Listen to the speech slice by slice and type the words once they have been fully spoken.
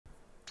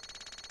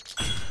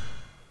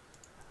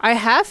I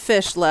have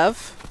fish,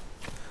 Lev.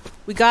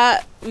 We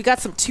got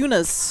some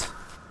tunas.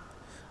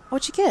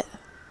 What'd you get?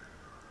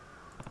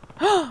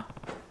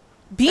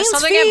 Beans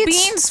something feet. at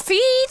Beans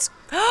feet.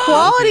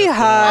 Quality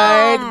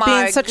hide. Oh my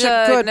Being such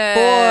a good boy.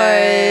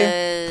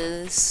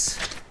 goodness.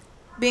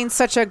 Being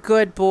such a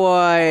good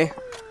boy.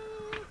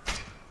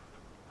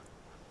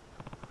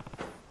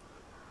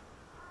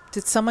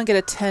 Did someone get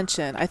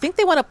attention? I think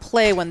they want to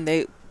play when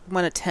they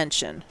want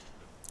attention.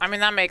 I mean,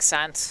 that makes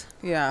sense.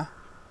 Yeah.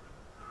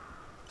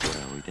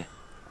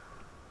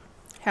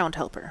 Hound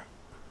helper.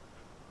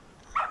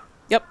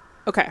 Yep.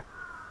 Okay.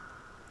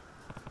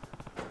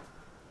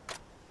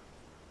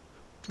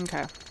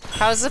 Okay.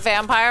 How's the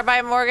vampire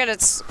bite, Morgan?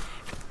 It's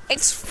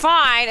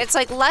fine. It's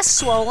like less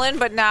swollen,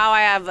 but now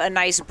I have a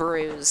nice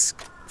bruise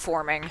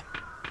forming.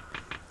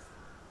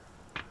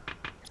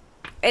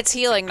 It's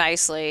healing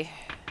nicely.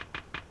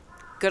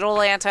 Good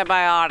old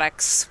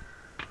antibiotics.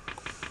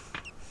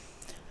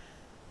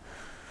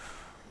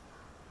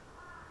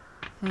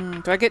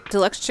 Do I get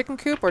deluxe chicken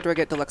coop or do I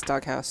get deluxe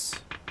doghouse?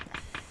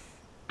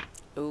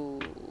 Ooh.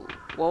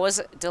 What was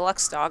it?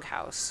 Deluxe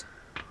doghouse.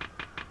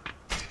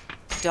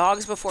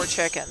 Dogs before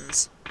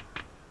chickens.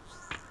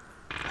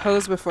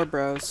 Hoes before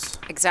bros.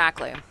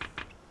 Exactly.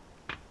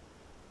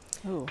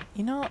 Ooh,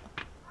 you know,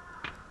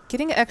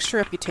 getting extra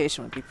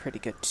reputation would be pretty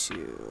good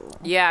too.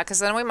 Yeah, because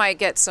then we might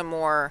get some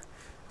more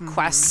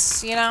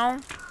quests, you know?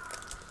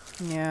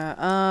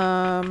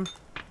 Yeah,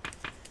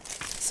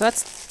 so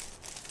that's...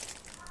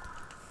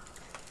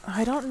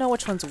 I don't know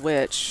which one's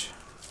which.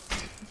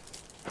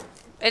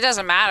 It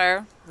doesn't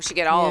matter. We should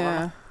get all of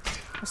them.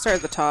 I'll start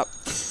at the top.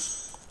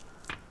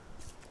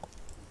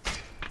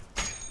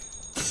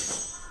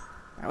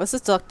 Alright, what's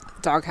this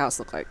doghouse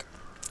look like?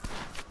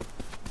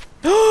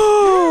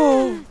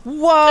 Whoa!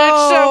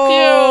 It's so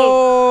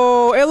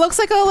cute! It looks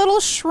like a little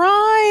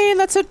shrine.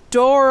 That's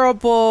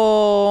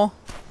adorable.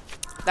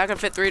 That could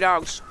fit 3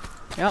 dogs.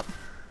 Yep.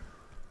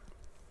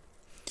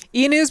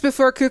 Enus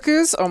before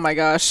cuckoos? Oh my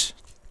gosh.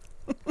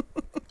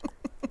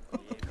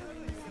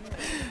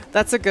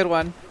 That's a good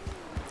one.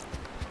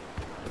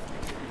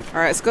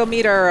 Alright, let's go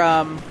meet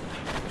our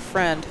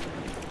friend.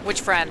 Which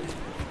friend?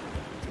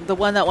 The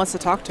one that wants to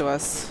talk to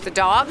us. The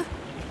dog?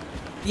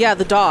 Yeah,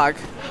 the dog.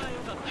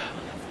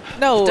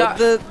 No,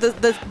 The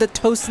the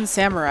Tosin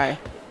samurai.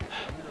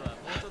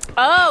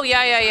 Oh,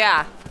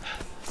 yeah.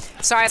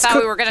 Sorry, I thought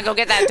we were going to go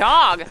get that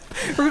dog.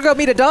 We're gonna go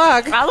meet a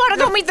dog. I want to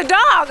go meet the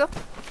dog.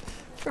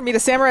 We're gonna meet a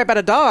samurai about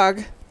a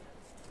dog.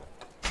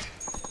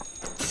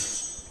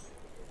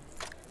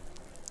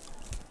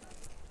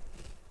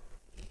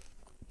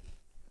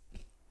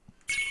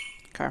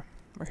 Okay,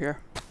 we're here.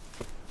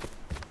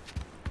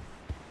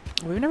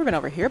 We've never been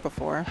over here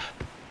before.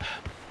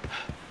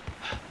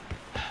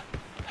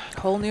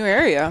 Whole new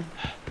area.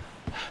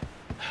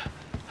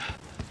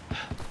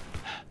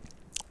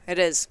 It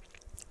is.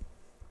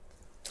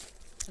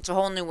 It's a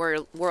whole new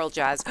world,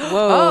 Jazz. Whoa.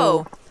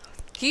 Oh,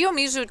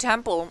 Kiyomizu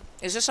Temple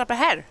is just up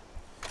ahead.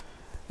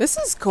 This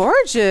is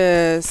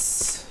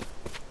gorgeous.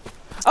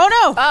 Oh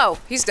no! Oh,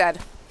 he's dead.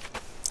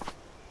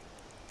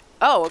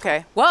 Oh,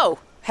 okay. Whoa.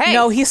 Hey.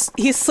 No, he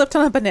slipped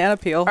on a banana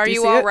peel. Are Do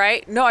you see all it?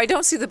 right? No, I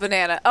don't see the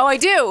banana. Oh, I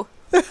do.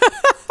 The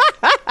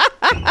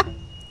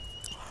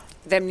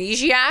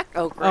amnesiac?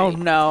 Oh, great. Oh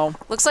no.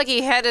 Looks like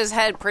he hit his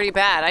head pretty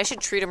bad. I should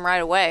treat him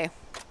right away.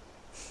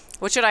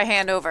 What should I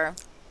hand over?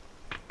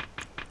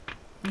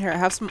 Here, I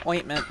have some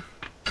ointment.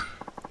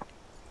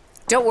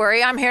 Don't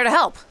worry, I'm here to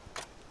help.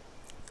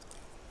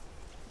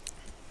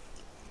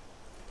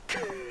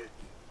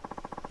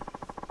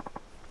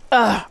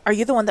 Are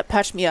you the one that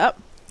patched me up?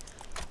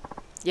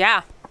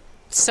 Yeah.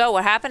 So,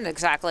 what happened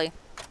exactly?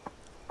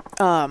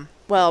 Well,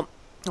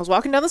 I was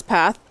walking down this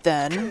path,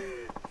 then...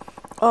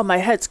 Oh, my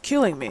head's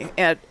killing me,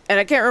 and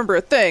I can't remember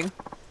a thing.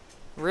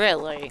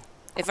 Really?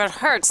 If it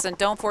hurts, then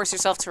don't force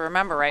yourself to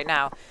remember right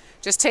now.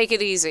 Just take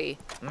it easy.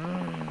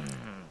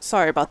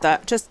 Sorry about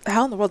that. Just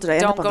how in the world did I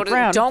end up on the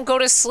ground? Don't go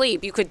to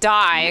sleep. You could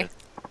die.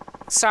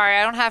 Sorry,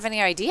 I don't have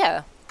any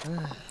idea.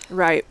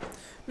 Right.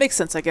 Makes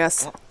sense, I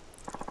guess.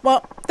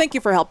 Well, thank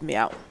you for helping me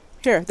out.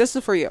 Here, this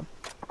is for you.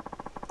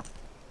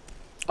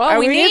 Oh,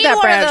 we need that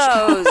one branch.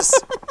 of those.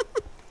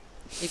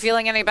 You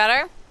feeling any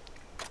better?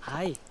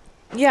 Hi.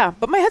 Yeah,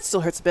 but my head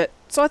still hurts a bit,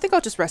 so I think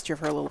I'll just rest here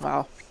for a little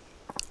while.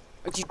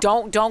 You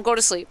don't go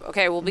to sleep.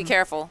 Okay, we'll be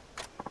careful.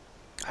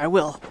 I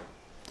will.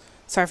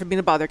 Sorry for being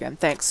a bother again.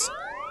 Thanks.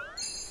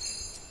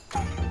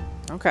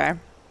 Okay.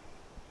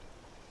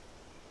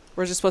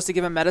 We're just supposed to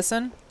give him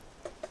medicine?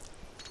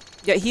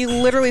 Yeah, he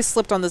literally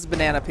slipped on this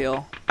banana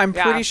peel. I'm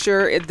pretty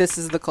sure this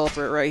is the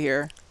culprit right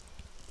here.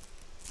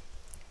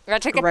 I gotta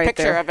take a Right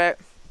picture there. of it.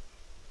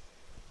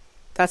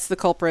 That's the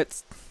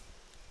culprit.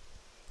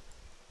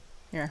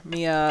 Here,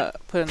 me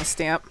put in a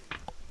stamp.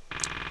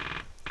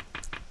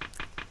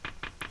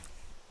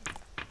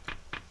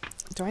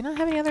 Do I not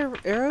have any other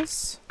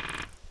arrows?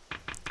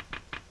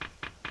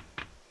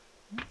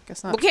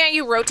 Guess not. Well, can't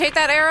you rotate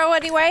that arrow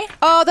anyway?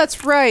 Oh,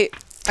 that's right.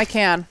 I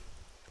can.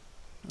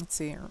 Let's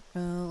see.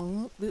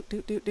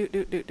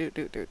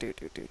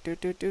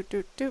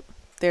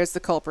 There's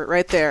the culprit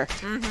right there.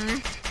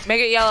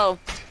 Make it yellow.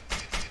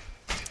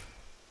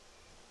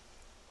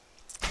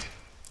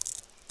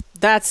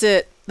 That's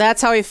it.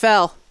 That's how he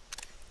fell.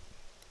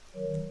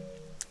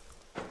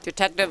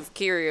 Detective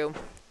Kiryu.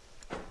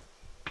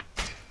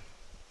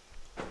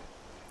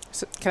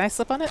 So, can I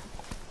slip on it?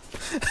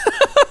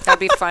 That'd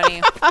be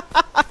funny.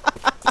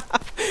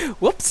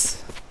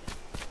 Whoops.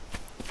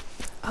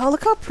 Oh,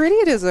 look how pretty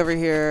it is over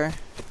here.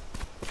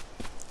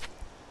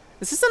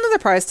 Is this another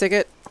prize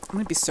ticket? I'm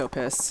gonna be so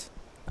pissed.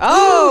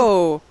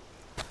 Oh!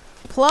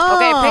 Plums!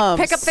 Okay,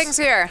 pick up things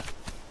here.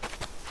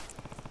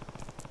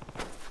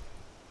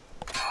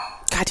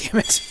 God damn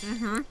it.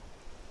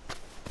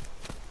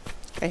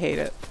 I hate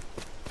it.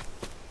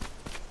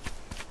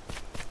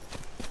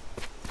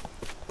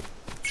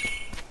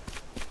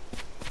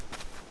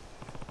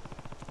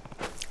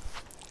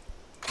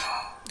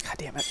 God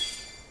damn it.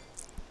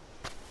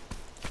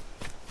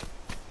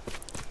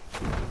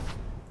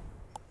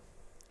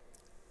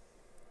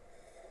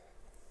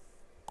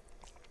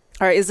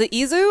 All right, is it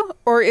Izu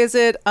or is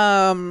it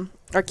or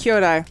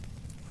Kyodai?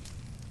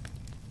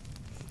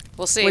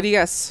 We'll see. What do you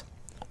guess?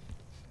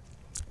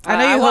 I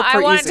know you hope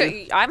for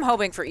Izu. I'm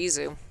hoping for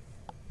Izu.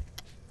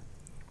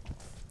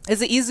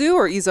 Is it Izu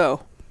or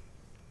Izo?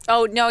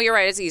 Oh, no, you're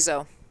right. It's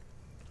Izo.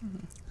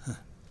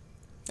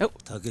 Oh.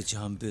 That's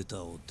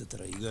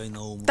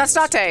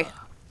Date.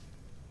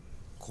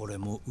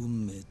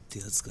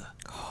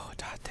 Oh,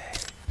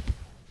 Date.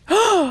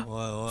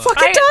 Fucking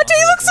Fucking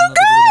Date looks so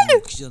good!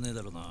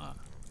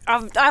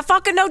 I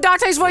fucking know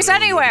Date's voice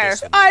anywhere.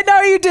 I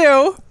know you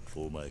do.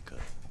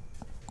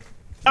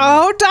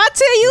 Oh,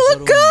 Date, you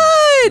look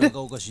good!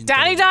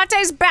 Daddy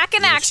Date's back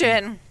in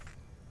action.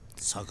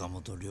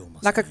 Sakamoto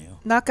Ryoma.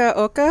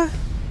 Nakaoka?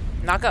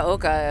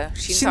 Nakaoka.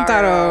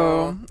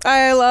 Shintaro.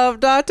 I love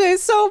Date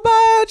so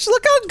much.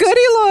 Look how good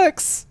he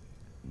looks.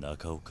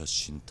 Nakaoka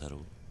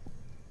Shintaro.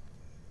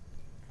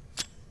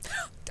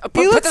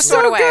 He looks the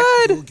sword so away.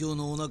 good. 東京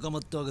のお仲間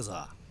ってわけ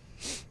さ。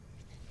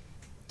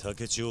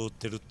竹地を追っ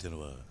てるって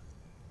のは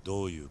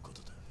どういうこ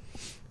とだ。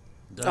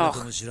誰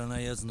とも知らな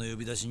いやつの呼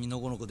び出しにの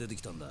このこ出て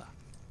きたんだ。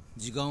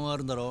時間はあ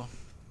るんだろ。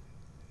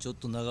ちょっ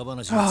と長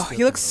話に Oh, 付 he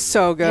き合って looks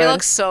so He good.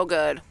 looks so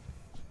good.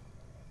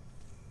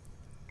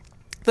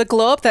 The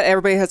glow up that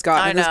everybody has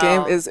gotten I in this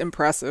know. game is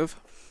impressive.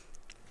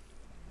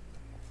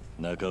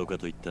 中岡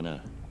と言った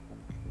な。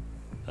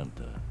あん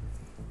た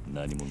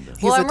何者だ。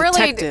 He's Well, a I'm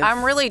detective.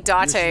 really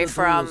Date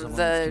from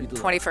the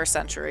 21st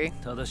century.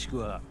 正しく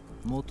は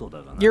元だ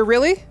がな。 You're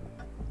really?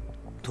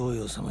 東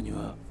洋様に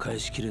は返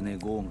しきれねえ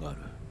ご恩がある。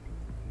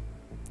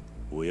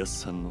おやっ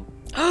さんの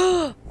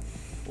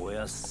お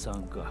やっさ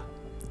んか。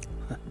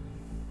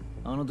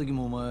あの時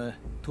もお前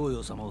東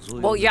洋様をそう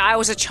いう。 Well, yeah, I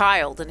was a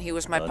child and he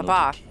was my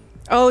papa.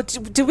 Oh,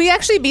 did we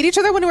actually meet each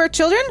other when we were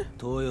children?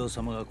 東洋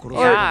様が殺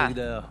された時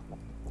だよ。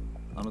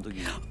あの時。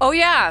 Oh,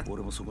 yeah.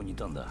 俺もそこにい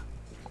たんだ。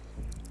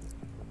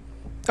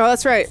 Oh,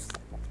 that's right.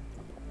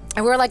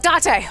 And we were like,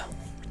 Date.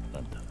 あ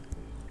んた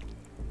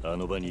あ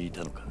の場にい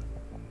たのか。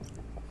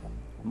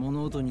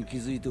物音に気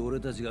づいて俺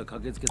たちが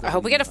駆けつけた。 I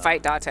hope we get to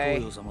fight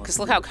Date. Because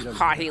look how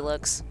hot he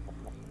looks.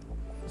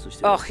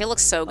 Oh, he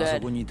looks so good. I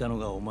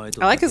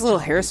like his little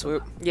hair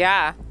swoop.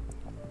 Yeah.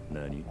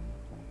 何？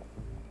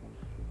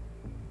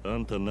あ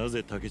んたな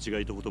ぜ竹地が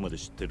いたことまで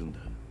知ってるんだ。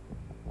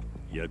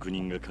役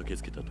人が駆け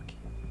つけた時、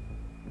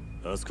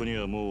あそこに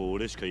はもう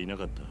俺しかいな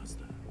かったはず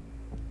だ。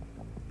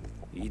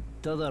言っ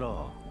ただ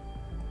ろ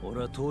う。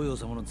俺は東洋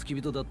様の付き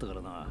人だったか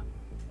らな。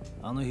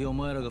あの日お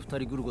前らが二人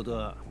来ること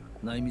は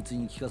内密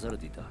に聞かされ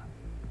ていた。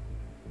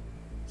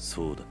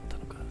そうだった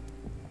のか。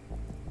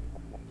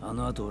あ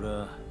の後俺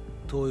は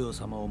東洋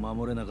様を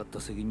守れなかった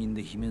責任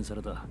で罷免さ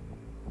れた。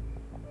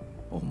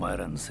お前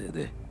らのせい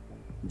で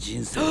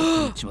人生が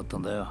狂っちまった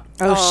んだよ。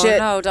Oh, shit.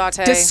 No,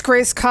 Date.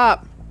 Disgraced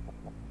cop.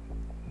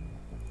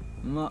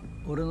 ま、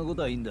俺のこ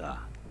とはいいん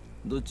だ。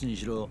どっちに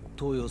しろ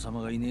東洋様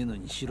がいねえの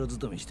に城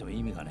勤めしても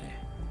意味がね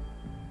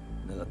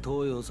え。だが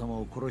東洋様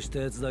を殺した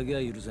やつだけ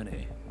は許せね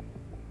え。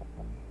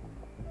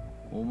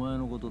お前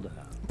のことだよ。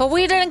 But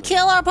we didn't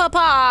kill our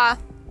papa.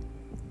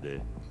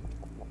 で、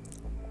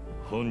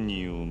本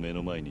人を目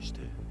の前にし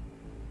て、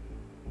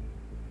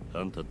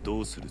あんた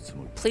どうするつ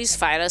もり？ Please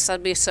fight us.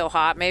 That'd be so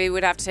hot. Maybe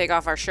we'd have to take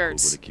off our ここ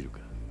shirts. で切るか。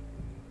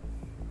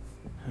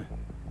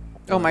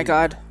 Oh my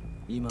god.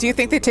 Do you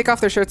think they take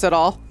off their shirts at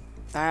all?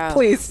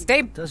 Please.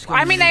 They.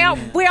 I mean,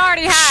 we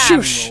already have.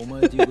 Shush.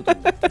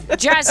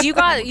 Jazz, you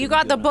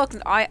got the book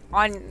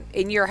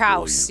in your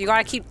house. You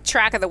gotta keep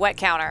track of the wet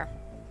counter.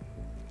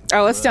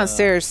 Oh, it's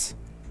downstairs.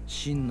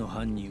 真の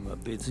犯人は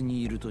別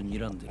にいると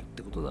睨んでるっ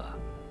てことだ。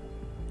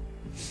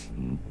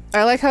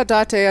 I like how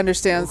Date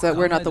understands that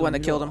we're not the one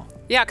that killed him.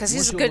 Yeah, because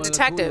he's a good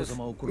detective.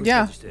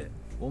 Yeah.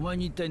 お前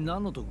に一体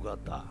何の得があっ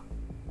た？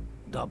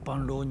脱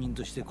藩浪人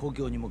として故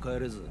郷にも帰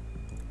れず、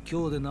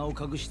今日で名を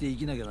隠して生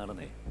きなきゃなら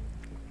ねえ。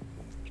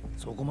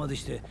そこまで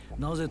して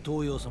なぜ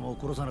東洋様を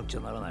殺さなくちゃ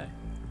ならない？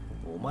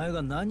お前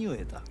が何を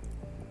得た？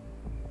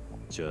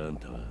じゃああん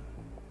たは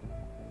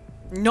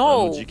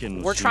No,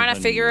 we're trying to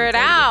figure it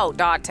out,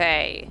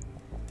 Date.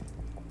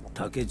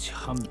 竹地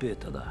半平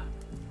太だ。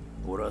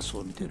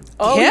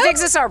Oh, he Him?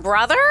 thinks it's our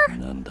brother?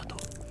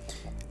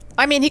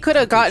 I mean, he could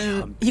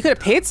have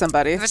paid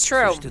somebody. That's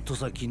true. 土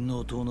佐勤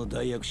王党の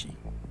大躍進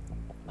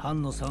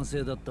藩の賛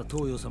成だった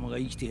東洋様が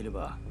生きていれ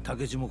ば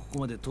竹地もここ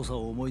まで土佐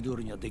を思い通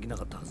りにはできな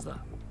かったはずだ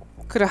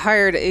Could have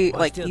hired a, ま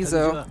like, してや竹地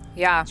Izo. は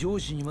Yeah. 上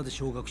司にまで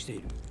昇格してい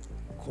る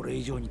これ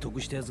以上に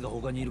得したやつが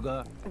他にいる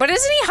か But isn't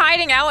he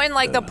hiding out in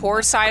like the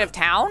poor side of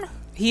town?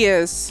 He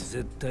is.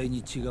 絶対に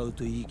違う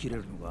と言い切れ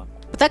るのか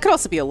But that could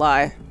also be a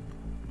lie.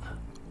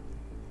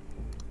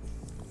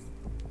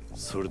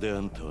 それであ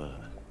んたは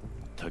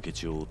竹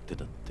地を追って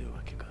たってわ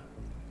けか。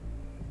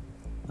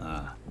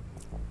あ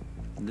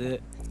あ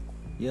で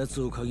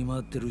奴を嗅ぎ回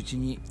ってるうち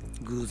に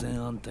偶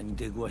然あんたに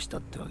出くわした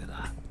ってわけ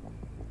だ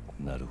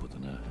なるほど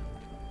な。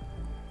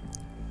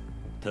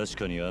確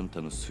かにあん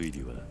たの推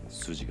理は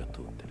筋が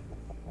通って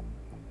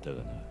る。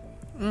だが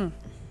な、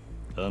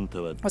あん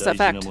たは大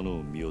事なもの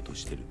を見落と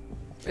してる。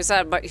Is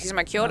that, but he's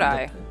my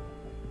Kyodai.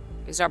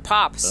 He's our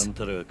pops. あん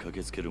たらが駆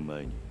けつける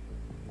前に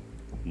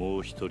も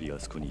う一人あ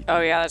そこにいた。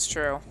 Oh yeah, that's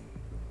true.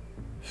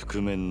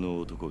 覆面の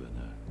男がな。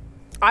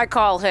 I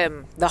call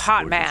him the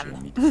hot 俺たちが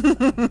man. 見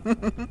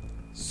てた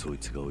そい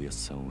つがおやっ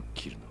さんを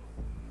切るの。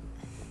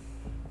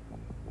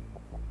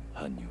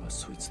犯人は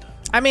そいつだ。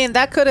I mean,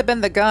 that could have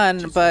been the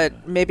gun, but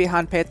maybe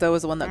Hanpeito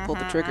was the one that pulled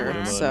the trigger, 俺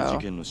もあの事 so...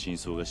 件の真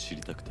相が知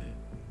りたくて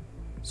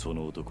そ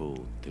の男を追っ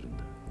てるん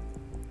だ。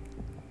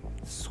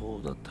そ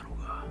うだったの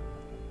か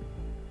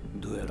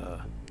どうや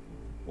ら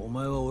お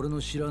前は俺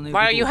の知らねえ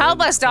Why don't you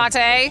help us,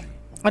 Dante?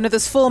 Under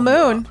this full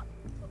moon.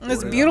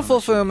 This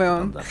beautiful full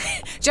moon.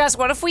 Jess,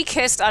 what if we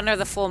kissed under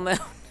the full moon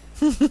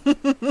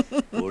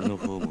俺の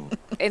方も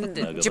in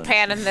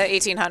Japan in the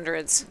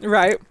 1800s?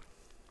 Right.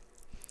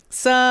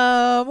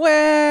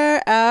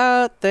 Somewhere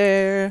out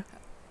there.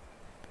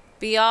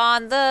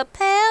 Beyond the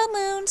pale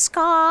moon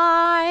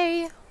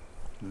sky.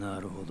 な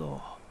るほ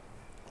ど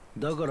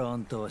だからあ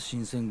んたは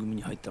新選組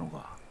に入ったの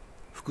か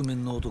覆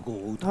面の男を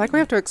追う I ため like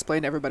we に have to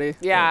explain to everybody.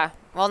 Yeah.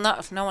 Well,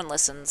 no one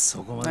listens.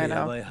 そこまで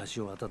やばい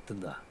橋を渡ってん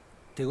だ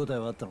手応え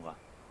はあったのか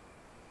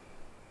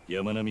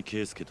山並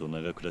圭介と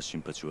長倉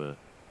新八は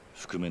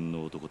覆面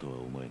の男とは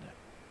思えない。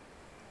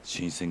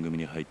新選組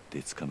に入っ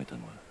てつかめた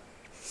のは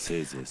せ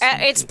いぜい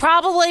It's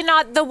probably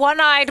not the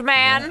one-eyed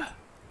man.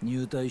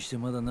 入隊して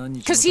まだ何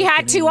日 'Cause he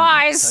had two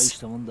大 eyes. し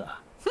たもん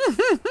だ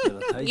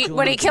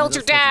When he killed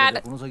your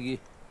dad. この先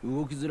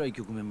動きづらい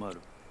局面もある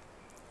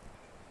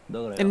だ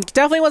から And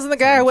definitely wasn't the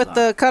guy with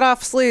the cut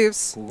off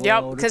sleeves.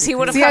 Yep, because he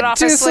would have He cut had off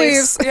two his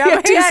sleeves. sleeves. Yep, He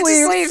had two he had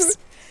sleeves.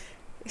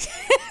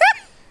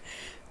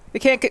 They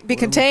can't be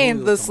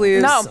contained, the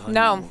sleeves.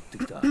 No.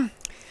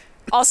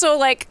 Also,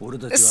 like,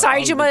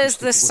 Saejima is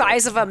the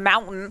size of a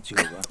mountain.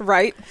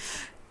 Right?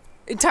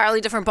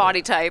 Entirely different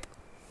body type.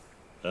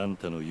 あん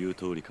たの言う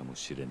通りかも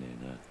しれね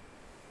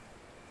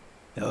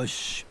えな。よ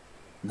し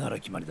なら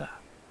決まりだ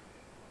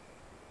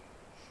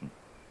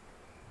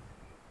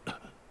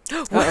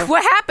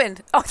What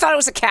happened? Oh, I thought it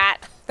was a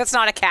cat. That's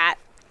not a cat.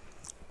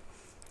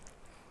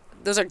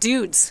 Those are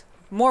dudes.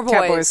 More boys.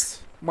 Cat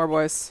boys. More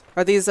boys.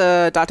 Are these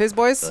Date's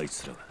boys? あい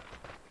つらが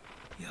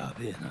や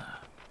べえ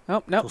な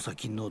Oh, no. 土佐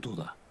勤王党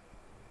だ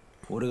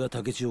俺が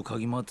竹地を嗅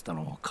ぎ回ってた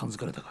のを感づ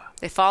かれたか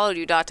They followed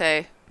you,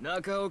 Date.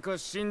 中岡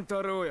慎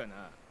太郎やな。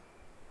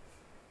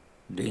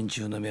連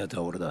中の目当て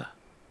は俺だ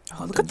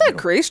Look at that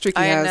gray streak he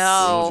I has.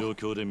 know. この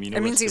状況で見 That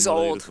逃 means し he's ても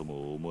らえ old. ると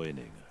も思え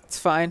ねえ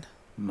It's fine.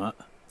 ま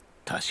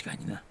確か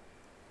にな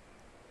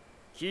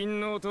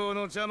勤王党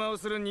の邪魔を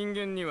する人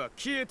間には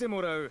消えて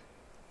もらう。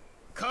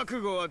覚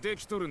悟はで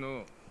きとる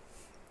の。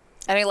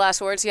 Any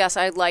last words? Yes,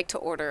 I'd like to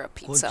order a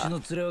こっち pizza. の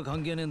連れは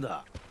関係ねえん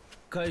だ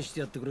返して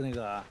やってくれねえ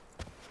か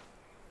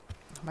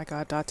Oh my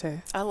god,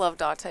 Date. I love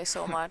Date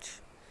so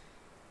much.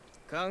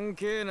 関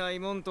係ない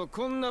もんと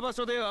こんな場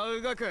所で会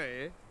うがか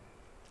い。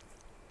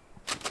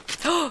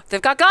 They've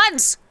got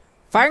guns!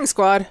 Firing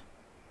squad.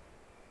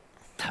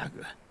 た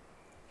く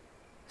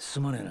す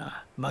まねえ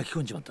な巻き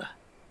込んじまったえ。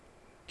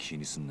気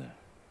にすんな。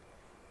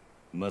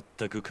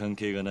全く関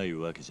係がない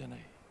わけじゃない。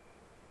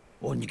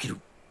恩に切る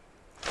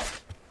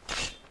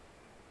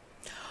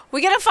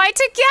We gotta fight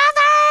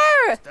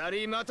together! 二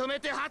人まとめ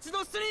て発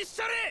動するにし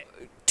ちゃれ。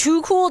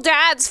 Two cool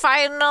dads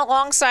fighting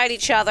alongside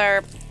each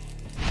other.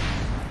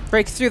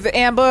 Break through the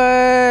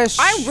ambush.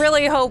 I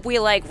really hope we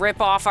like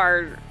rip off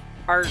our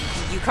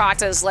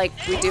yukatas like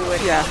we do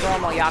with Yeah.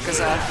 normal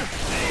yakuza.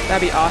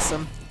 That'd be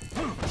awesome.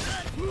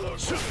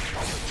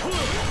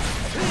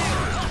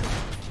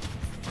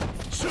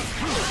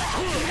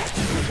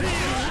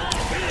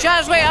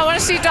 Just wait, I want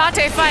to see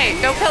Date fight.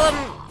 Don't kill him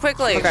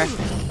quickly. Okay.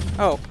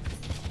 Oh.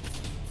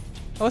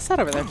 Oh, what's that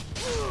over there?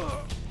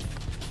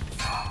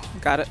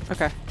 Got it.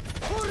 Okay.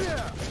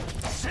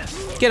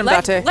 Get him,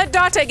 Date. Let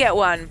Date get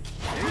one.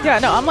 Yeah,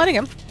 no, I'm letting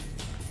him.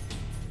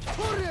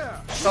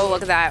 Oh,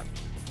 look at that.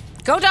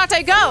 Go,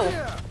 Date, go!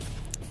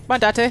 Come on,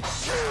 Date.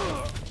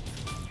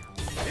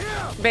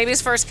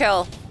 Baby's first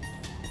kill.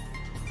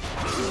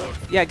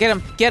 Yeah, get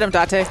him. Get him,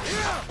 Date.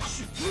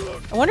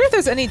 I wonder if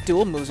there's any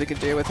dual moves we could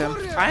do with him.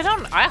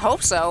 I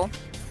hope so.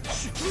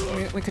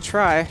 We could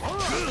try.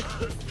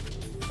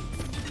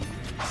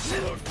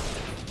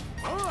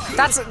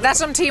 That's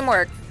some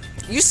teamwork.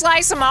 You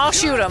slice him, I'll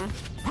shoot him.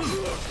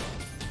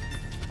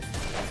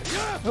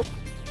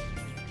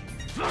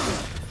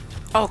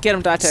 Oh, get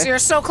him, Date. You're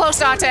so close,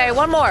 Date.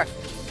 One more.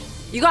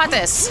 You got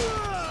this.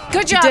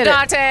 Good job,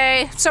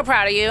 Date. So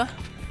proud of you.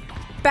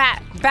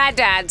 Bad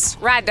dads.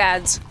 Rad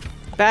dads.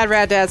 Bad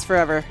rad dads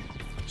forever.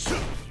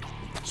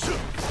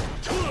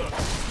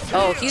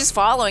 Oh, he's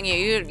following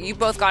you. You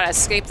both gotta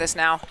escape this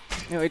now.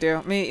 Yeah, we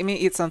do. Me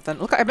eat something.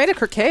 Look, I made a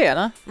croquet,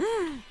 Anna.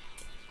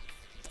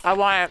 I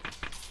want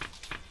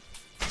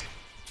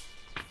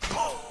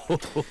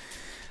it.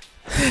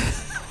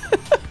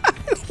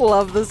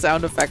 Love the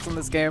sound effects in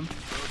this game.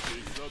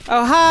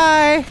 Oh,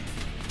 hi!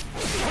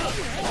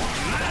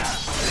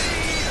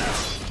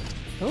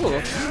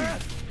 Ooh.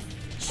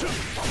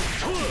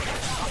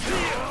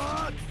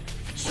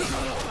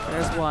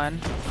 There's one.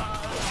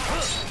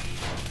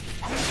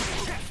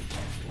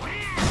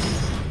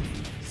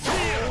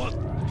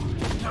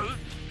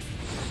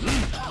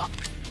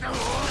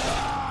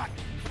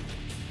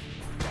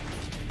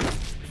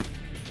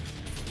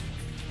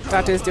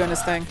 Date's doing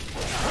his thing.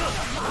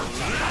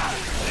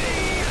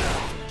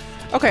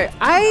 Okay,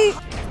 I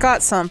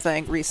got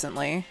something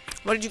recently.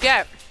 What did you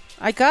get?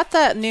 I got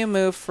that new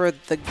move for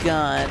the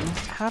gun.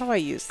 How do I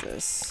use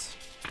this?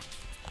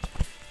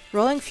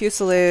 Rolling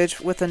fuselage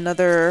with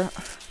another...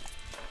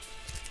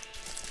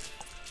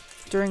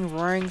 During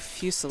roaring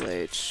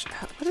fuselage.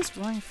 What is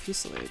roaring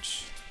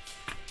fuselage?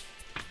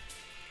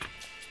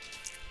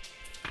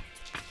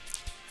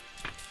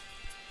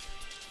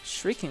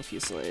 Shrieking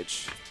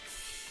fuselage.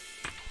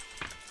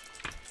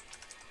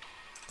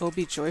 Oh,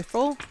 be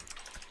joyful?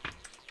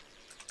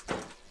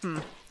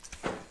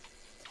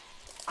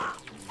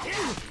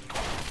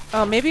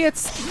 Oh, maybe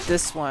it's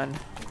this one.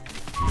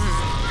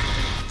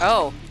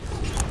 Oh.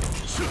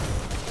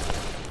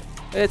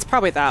 It's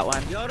probably that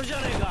one.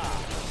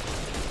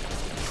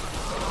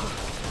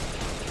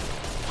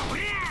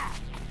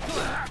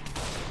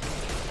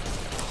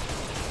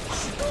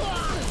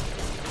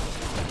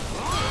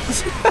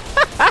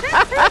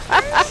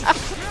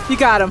 You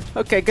got him.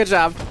 Okay, good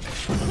job.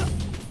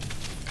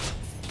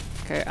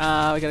 Okay,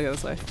 we gotta go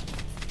this way.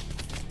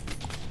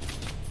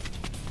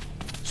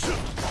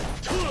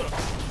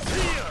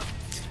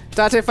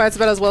 Date fights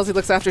about as well as he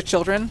looks after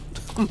children.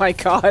 Oh my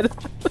god.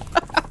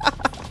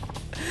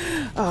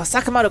 Oh,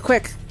 Sakamoto,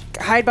 quick!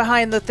 Hide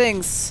behind the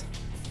things.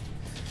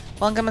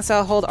 Long gun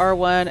missile, hold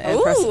R1 and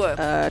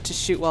press to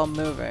shoot while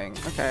moving.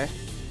 Okay.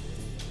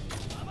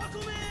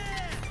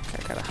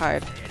 Okay, gotta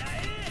hide.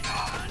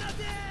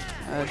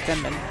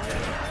 Gunman.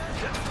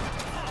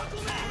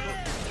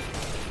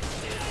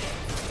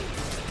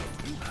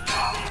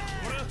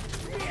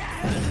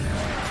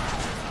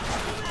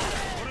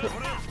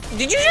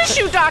 Did you just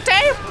shoot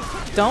Date?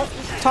 Don't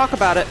talk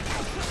about it.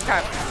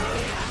 Okay.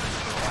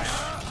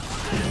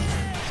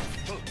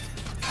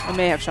 I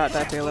may have shot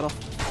Date a little.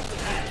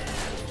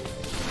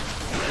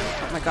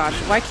 Oh my gosh,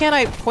 why can't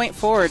I point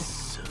forward?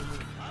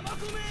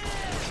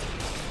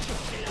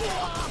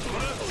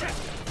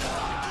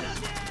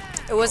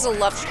 It was a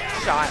love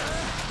shot.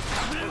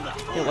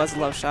 It was a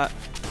love shot.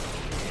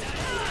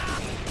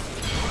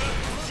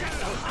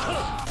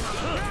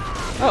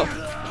 Oh.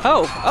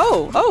 Oh.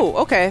 Oh. Oh,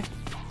 okay.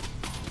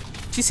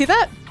 Did you see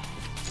that?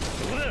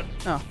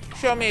 Oh.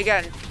 Show me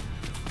again.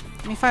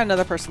 Let me find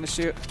another person to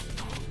shoot.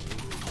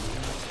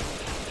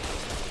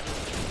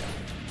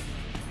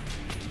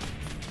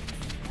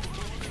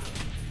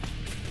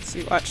 Let's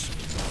see, watch.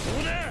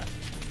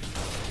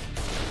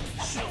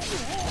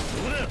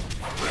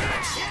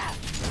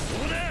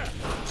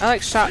 I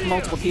like shot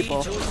multiple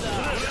people.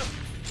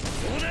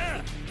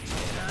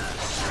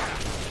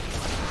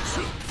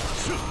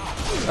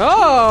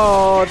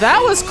 Oh, that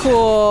was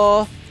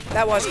cool.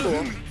 That was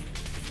cool.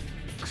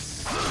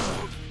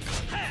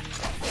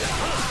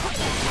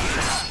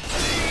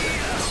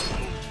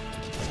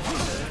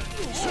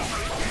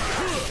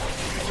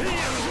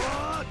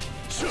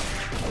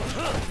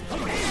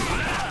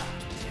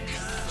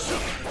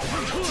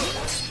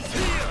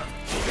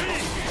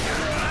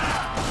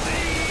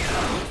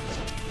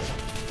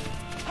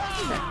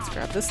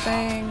 Grab this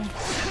thing.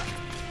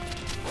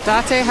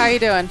 Date, how you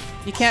doing?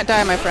 You can't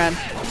die, my friend.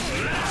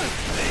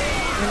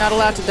 You're not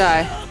allowed to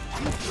die.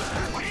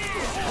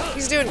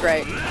 He's doing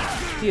great.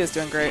 He is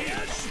doing great.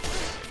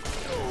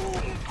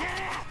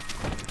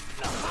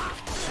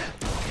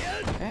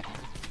 Okay.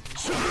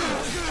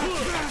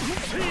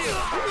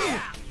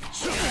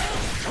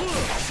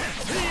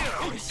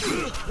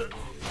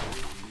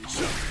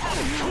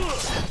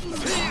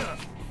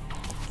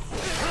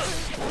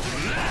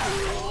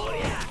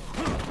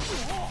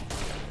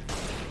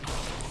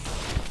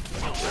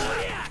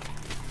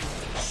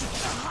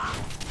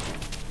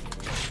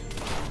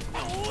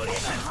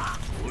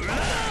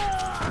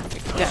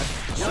 Yeah.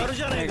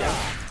 There you go.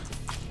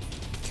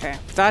 Okay.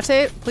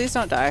 Date, please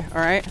don't die,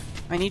 alright?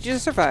 I need you to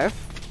survive.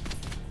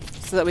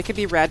 So that we could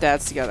be rad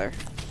dads together.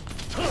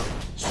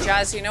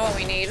 Jazz, you know what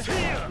we need?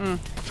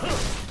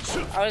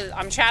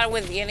 I'm chatting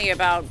with Yinny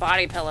about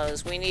body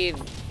pillows. We need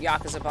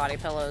Yakuza body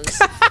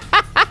pillows.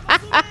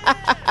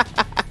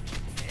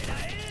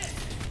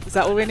 Is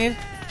that what we need?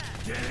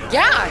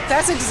 Yeah,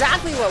 that's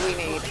exactly what we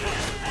need.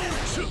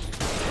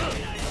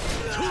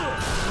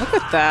 Look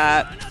at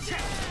that.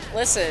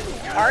 Listen,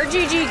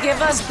 RGG,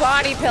 give us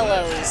body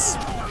pillows.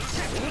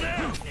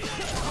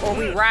 Or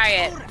we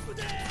riot.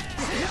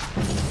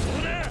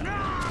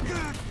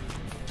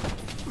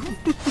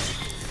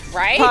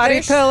 Right?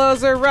 Body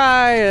pillows are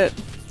riot.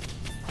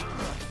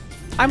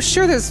 I'm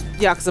sure there's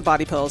Yakuza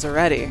body pillows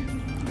already.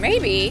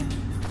 Maybe.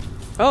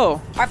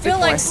 Oh. I feel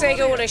big like boy.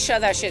 Sega would have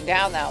shut that shit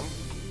down, though.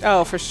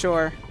 Oh, for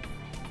sure.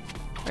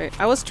 Wait,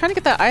 I was trying to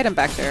get that item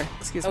back there.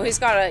 Excuse Oh, me. he's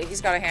got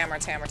a hammer.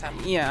 It's hammer time.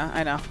 Yeah,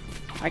 I know.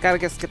 I gotta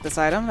get this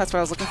item. That's what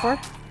I was looking for.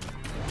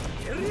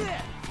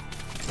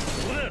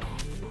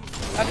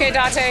 Okay,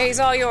 Date, he's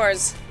all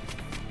yours.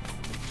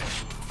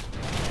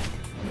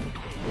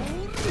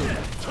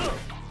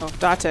 Oh,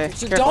 Date.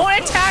 So Careful. don't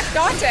attack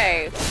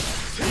Date.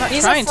 I'm not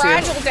He's a trying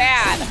fragile to.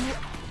 dad.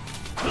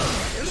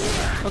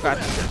 Oh god.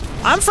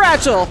 I'm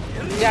fragile!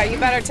 Yeah, you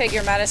better take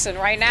your medicine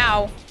right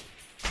now.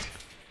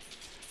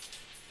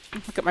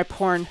 Look at my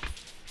porn.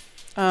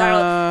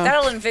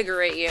 That'll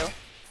invigorate you.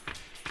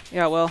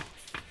 Yeah, well.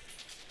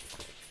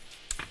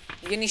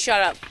 Ginny,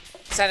 shut up.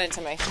 Send it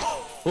to me.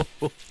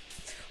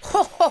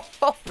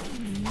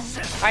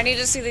 I need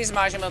to see these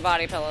Majima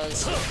body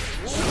pillows.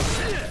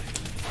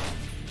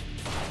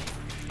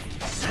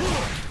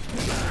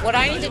 What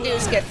I need to do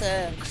is get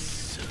the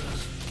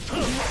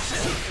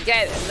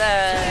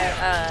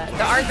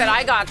art that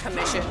I got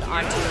commissioned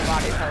onto the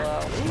body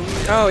pillow.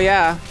 Oh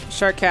yeah.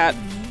 Shark Cat.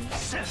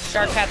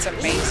 Shark Cat's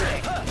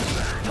amazing.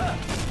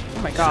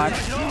 Oh my god.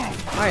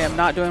 I am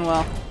not doing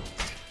well.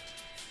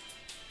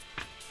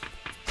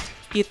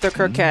 Eat the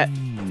croquette.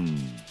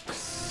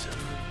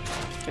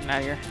 Getting out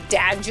of here.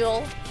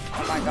 Dagil.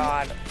 Oh my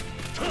god.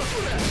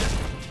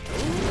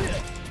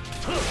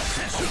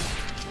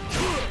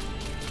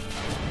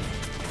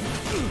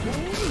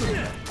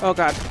 Oh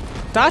god.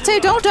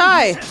 Date, don't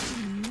die!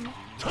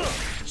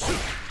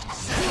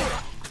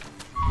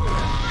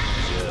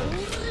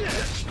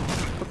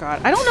 Oh god.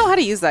 I don't know how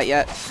to use that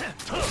yet.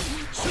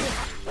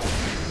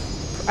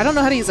 I don't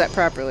know how to use that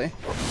properly.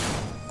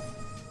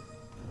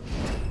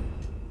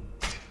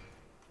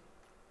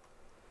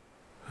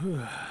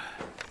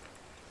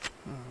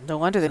 No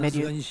wonder they made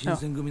you. Oh.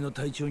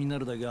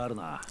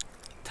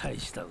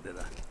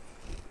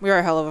 We are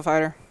a hell of a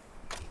fighter.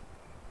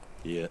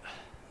 いや、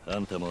あ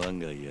んたも案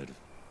外やる。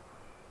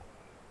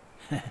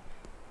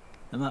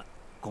まあ、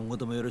今後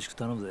ともよろしく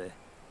頼むぜ。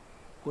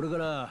これか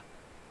ら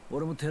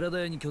俺も寺田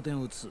屋に拠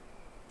点を移す。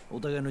お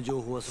互いの情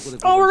報はそこ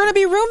で。Oh, we're gonna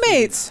be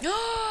roommates!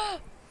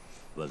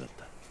 わかっ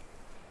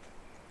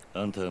た。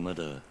あんたはま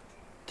だ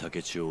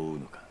竹地を追う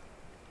のか。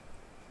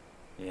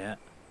いや、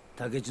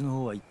竹地の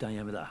方は一旦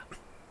やめだ。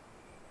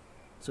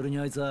それに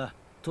あいつは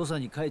土佐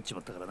に帰っち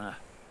まったからな。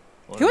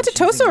He went to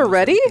Tosa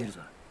already?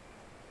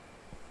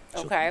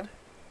 Okay.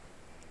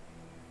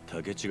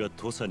 竹地が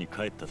土佐に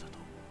帰っただと。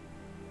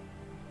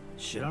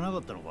知らなか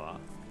ったのか？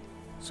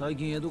最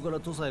近江戸から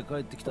土佐へ帰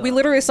ってきた。 We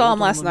literally saw him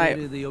last night.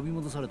 命令で呼び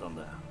戻されたん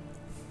だよ。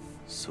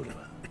それは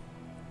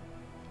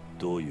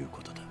どういう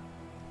ことだ。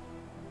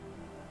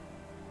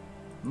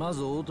ま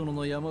ず大殿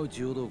の山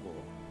内陽道公。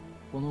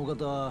このお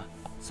方は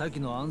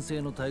先の安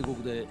政の大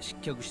国で失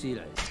脚して以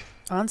来。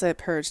Anzai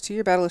purged.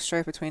 2-year battle of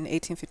strife between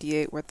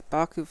 1858, where the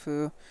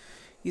Bakufu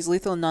used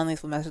lethal and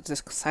non-lethal methods to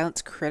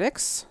silence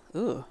critics.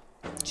 Ooh.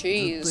 ずっと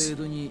Jeez. 江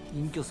戸に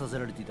隠居させ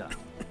られていた。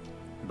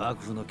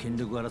幕府の権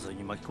力争い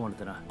に巻き込まれ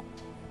てな。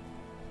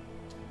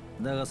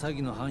だが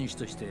先の藩主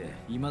として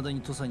未だ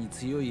に土佐に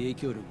強い影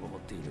響力を持っ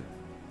ている。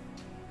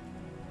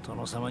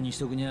殿様にし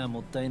とくには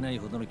もったいない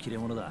ほどの切れ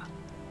者だ。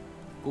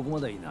ここま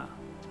ではいいな。あ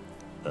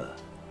あ。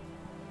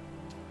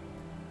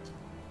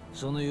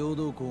その陽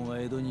道公が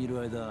江戸にいる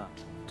間、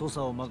土佐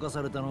を任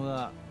されたの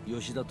が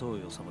吉田東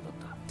洋様だっ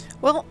た。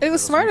Well, it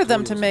was smart of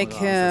them to make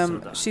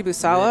him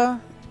Shibusawa.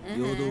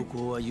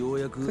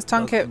 Because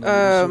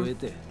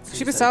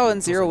Shibusawa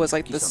and Zero was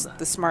like the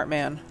smart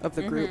man of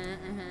the group.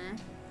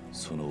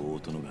 その大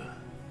殿が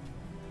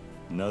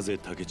なぜ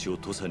竹地を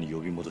土佐に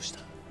呼び戻した。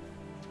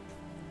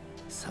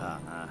さ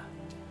あな。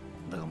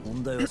だが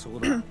問題はそこ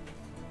だ。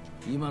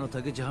今の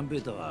竹地半平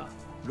太は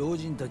老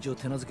人たちを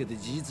手なずけて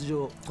事実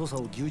上土佐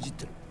を牛耳っ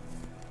てる。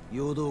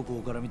陽道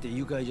公から見て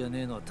愉快じゃね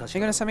えのは確か Are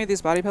you だ。 gonna send me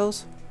these body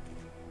pills?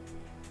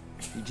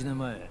 1年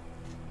前、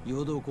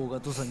陽道公が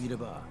土佐にいれ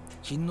ば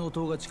勤王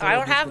党が I 力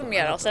を don't have them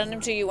yet. I'll send them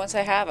to you once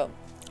I have them.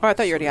 Oh, I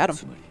thought you already had them.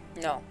 つま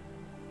り No.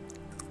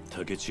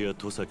 竹地や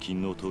土佐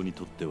勤王党に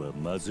とっては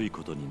まずい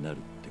ことになるっ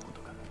てこ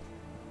とか。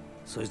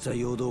そいつは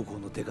陽道公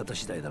の出方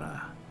次第だ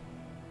な。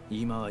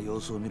今は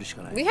様子を見るし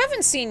かない。 We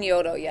haven't seen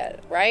Kyoto yet,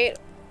 right?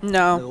 だ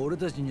が No. 俺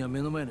たちには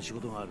目の前の仕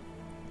事がある。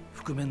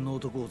覆面の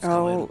男を捕ま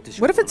える Oh, って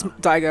仕 what 事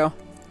if だ it's な。 Daigo?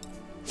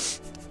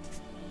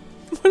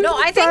 No,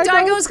 I think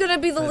Daigo is gonna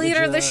be the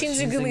leader of the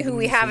Shinzugumi who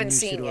we haven't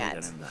seen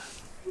yet.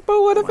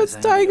 But what if it's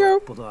Daigo?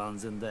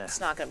 It's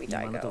not gonna be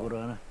今のとこ Daigo. ろ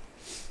はな。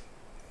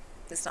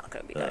 It's not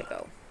gonna be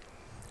Daigo.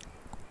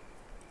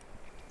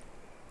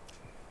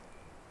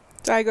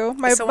 Daigo,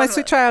 my Someone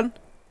sweet child.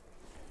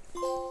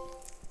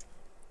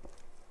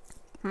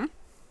 Hmm?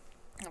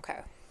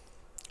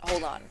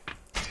 hold on.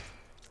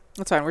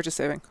 That's fine. We're just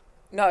saving.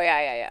 No,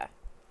 yeah.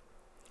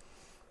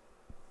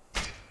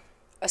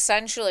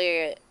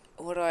 Essentially,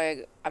 what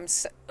do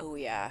oh,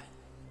 yeah.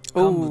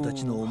 Oh,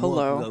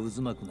 hello.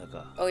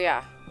 Oh,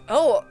 yeah.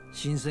 Oh,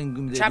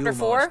 Chapter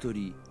 4?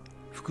 The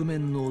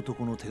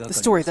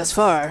story thus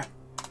far.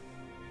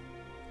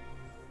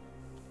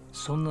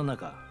 そんな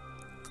中、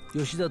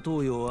吉田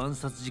東洋暗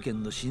殺事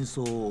件の真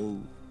相を追う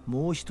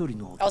もう一人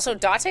の男 Also,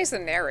 Date's the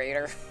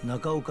narrator.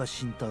 中岡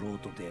慎太郎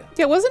と出会う。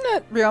Yeah, wasn't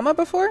it Ryoma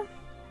before?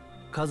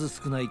 数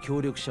少ない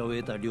協力者を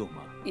得た龍馬。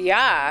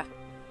 Yeah.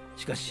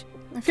 しかし、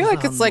 I feel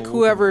like it's like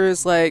whoever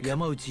is like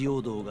山内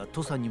陽道が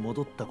土佐に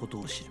戻ったこと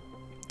を知る。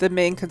 the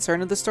main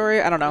concern of the story.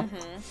 I don't know.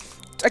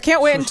 I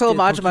can't wait until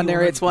Majima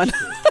narrates one. Oh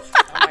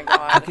my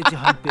god. 明智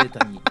半平太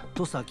に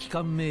土佐帰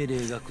還命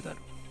令が下る。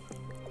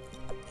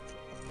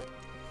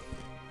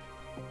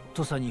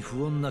土佐に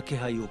不穏な気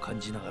配を感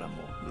じながらも、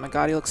 Oh my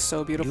god, he looks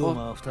so 龍 beautiful.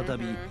 馬は再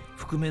び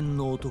覆面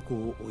の男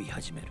を追い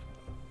始める。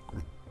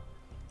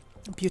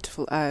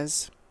 Beautiful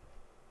eyes.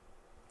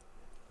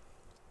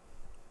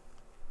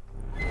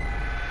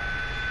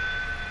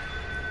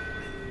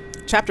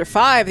 Chapter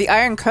 5, The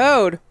Iron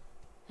Code.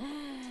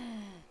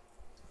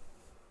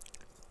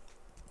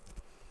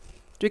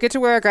 Do we get to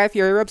wear our Guy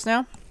Fieri robes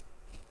now?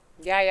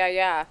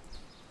 Yeah.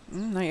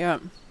 Not yet.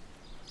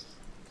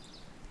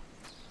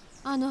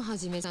 あのは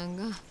じめさん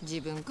が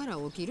自分から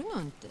起きるな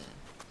んて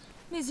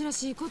珍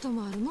しいこと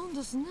もあるもん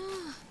ですな。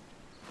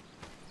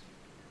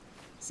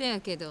せや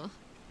けど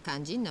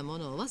肝心なも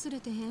のを忘れ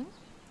てへん。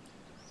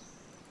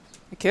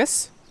 A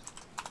kiss?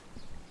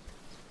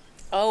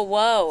 Oh,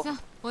 whoa. さ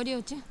あ、おりょ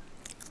うちゃん。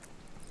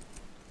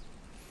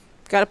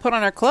 Gotta put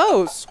on our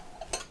clothes.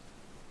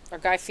 Our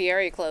Guy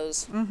Fieri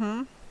clothes.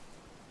 Mm-hmm.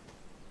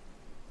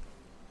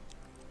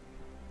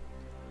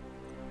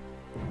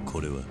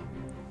 これは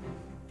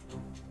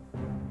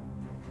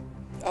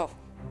Oh.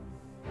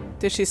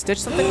 Did she stitch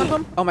something on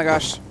him? Oh my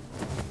gosh.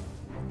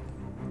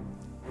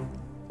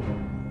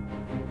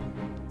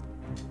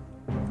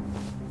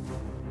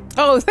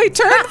 Oh, they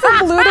turned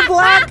from blue to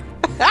black?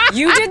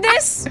 You did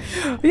this?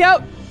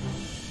 Yep.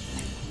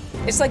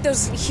 It's like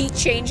those heat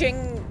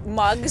changing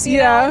mugs, you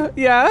Yeah, know?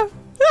 yeah.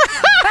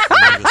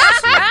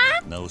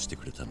 直して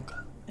くれたの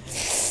か。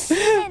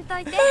せんと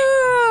いて、ち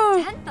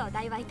ゃんとお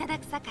代はいただ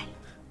くさかい。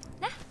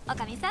な、お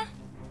かみさん。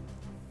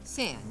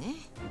せやね。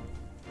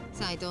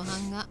斎藤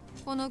藩が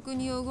この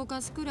国を動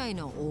かすくらい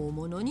の大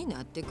物に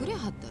なってくれ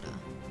はったら、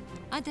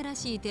新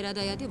しい寺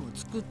田屋でも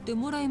作って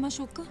もらいま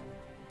しょうか。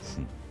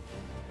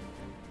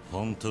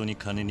本当に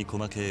金に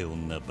細けえ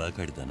女ば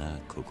かりだな、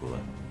ここは。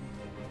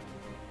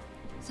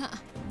さあ、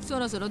そ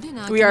ろそろ出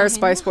な。 We are a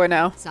spice boy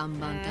now. 3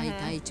番隊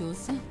隊長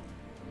さん。あ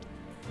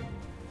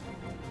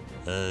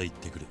あ、行っ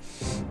てくる。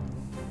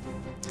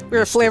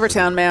 We're a Flavor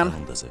Town man.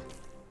 頼んだぜ。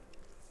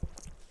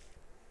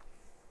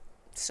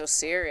 So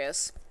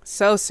serious.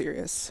 So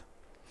serious.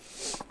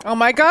 Oh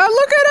my god,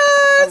 look at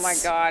us! Oh my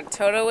god.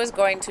 Toto is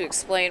going to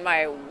explain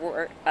my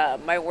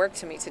work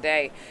to me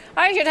today.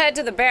 I should head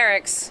to the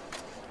barracks.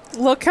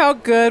 Look how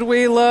good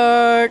we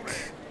look.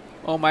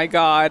 Oh my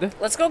god.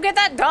 Let's go get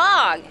that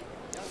dog.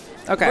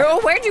 Okay. Bro,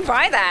 where'd you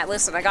buy that?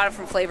 Listen, I got it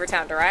from Flavor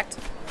Town Direct.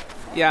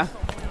 Yeah.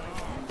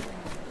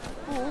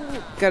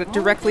 Got it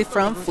directly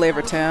from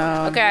Flavor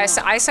Town. Okay,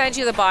 I sent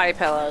you the body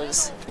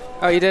pillows.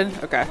 Oh, you did?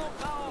 Okay.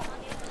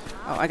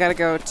 Oh, I gotta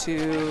go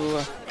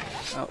to...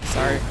 Oh,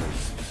 sorry.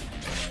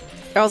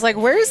 I was like,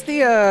 where's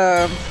the,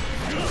 Oh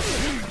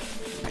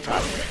my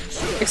god.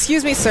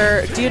 Excuse me,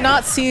 sir. Do you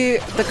not see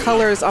the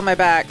colors on my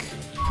back?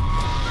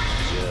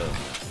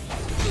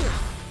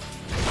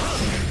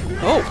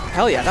 Oh,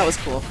 hell yeah, that was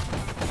cool.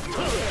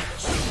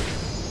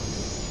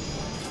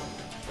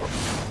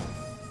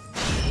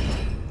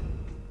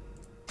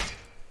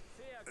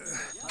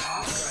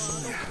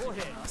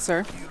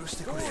 Sir?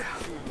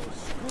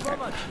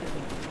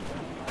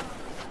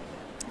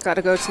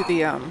 Gotta go to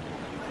the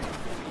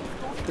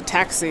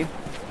taxi.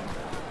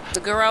 The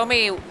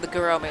Guromi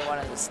one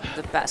is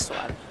the best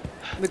one.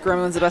 The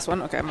Gremlin's one's the best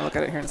one? Okay, I'm gonna look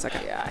at it here in a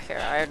second. Yeah, here,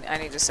 I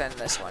need to send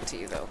this one to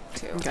you, though,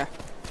 too. Okay.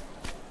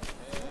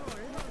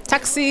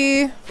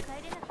 Taxi!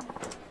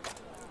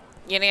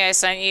 Yinny, I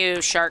sent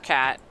you Shark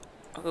Cat,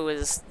 who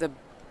is the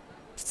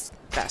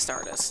best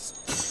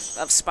artist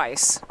of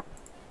Spice.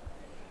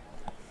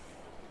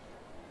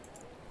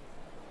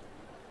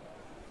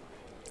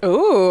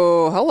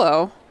 Ooh,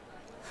 hello.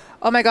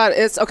 Oh my god,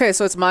 it's... Okay,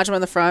 so it's Majima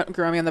in the front,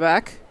 Guromi in the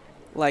back.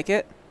 Like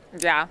it?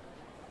 Yeah.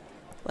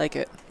 Like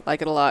it.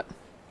 Like it a lot.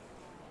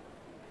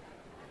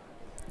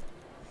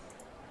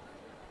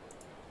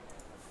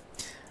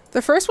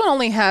 The first one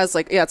only has,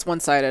 like... Yeah, it's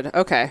one-sided.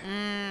 Okay.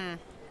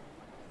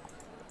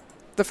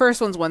 The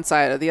first one's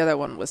one-sided. The other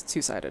one was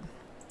two-sided.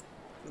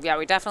 Yeah,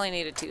 we definitely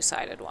need a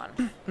two-sided one.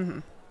 Mm-hmm.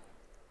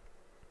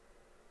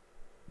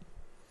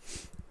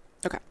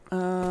 Okay.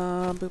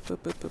 Boop, boop, boop,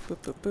 boop, boop,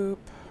 boop, boop.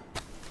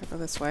 I go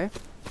this way.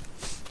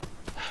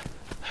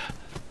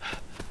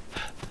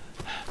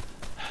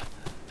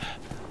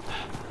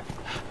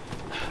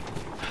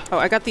 Oh,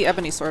 I got the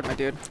ebony sword, my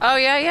dude. Oh,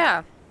 yeah,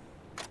 yeah.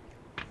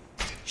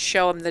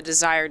 Show him the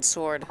desired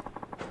sword.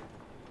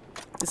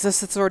 Is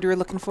this the sword you were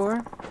looking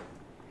for?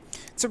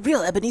 It's a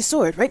real ebony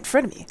sword right in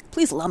front of me.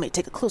 Please allow me to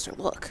take a closer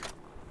look.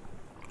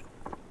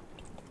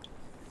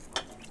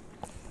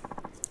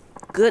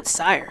 Good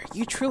sire,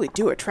 you truly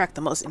do attract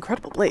the most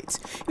incredible blades.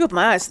 You opened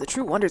my eyes to the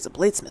true wonders of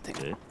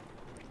bladesmithing.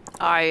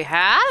 I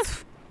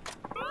have?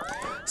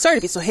 Sorry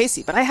to be so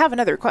hasty, but I have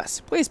another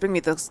request. Please bring me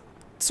the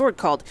sword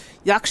called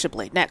Yaksha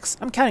Blade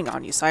next. I'm counting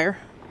on you, sire.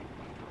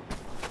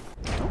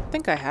 I don't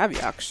think I have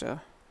Yaksha.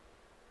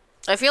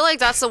 I feel like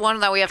that's the one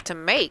that we have to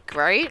make,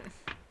 right?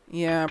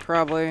 Yeah,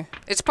 probably.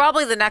 It's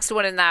probably the next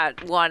one in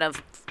that one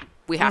of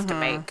we have to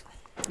make.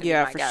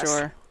 Yeah, for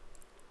sure.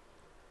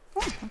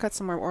 Oh, I got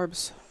some more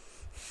orbs.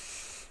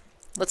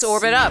 Let's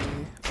orb it up.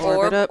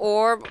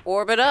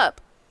 Orb it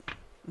up.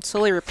 I'm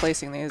slowly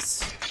replacing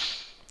these.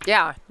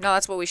 Yeah, no,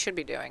 that's what we should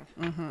be doing.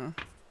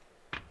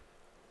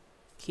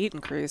 Heat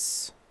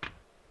increase.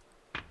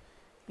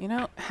 You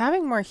know,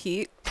 having more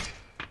heat,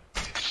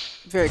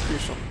 very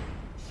crucial.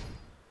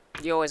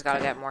 You always gotta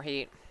get more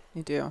heat.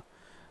 You do.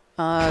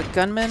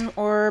 Gunman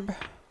orb.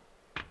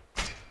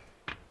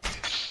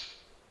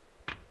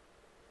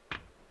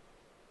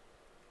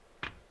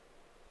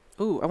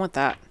 Ooh, I want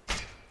that.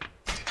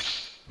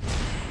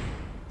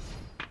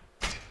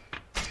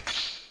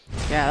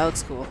 Yeah, that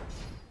looks cool.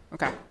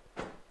 Okay.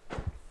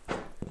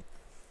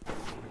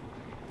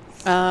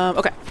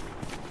 Okay.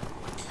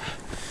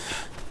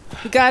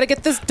 We gotta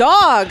get this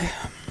dog!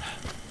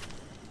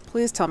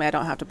 Please tell me I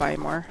don't have to buy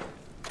more.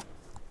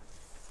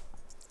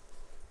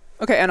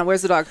 Okay, Anna,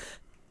 where's the dog?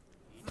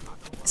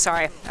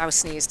 Sorry, I was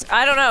sneezed.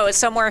 I don't know, it's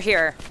somewhere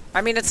here.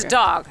 I mean, it's a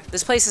dog.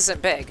 This place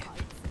isn't big.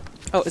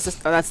 Oh, is this?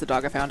 Oh, that's the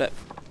dog. I found it.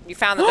 You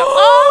found the dog.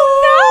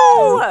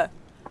 Oh,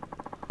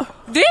 no!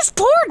 This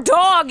poor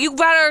dog, you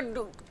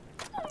better...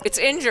 It's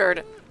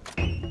injured.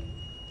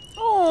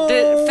 Oh.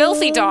 The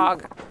filthy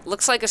dog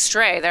looks like a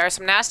stray. There are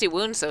some nasty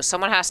wounds, though.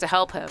 Someone has to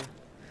help him.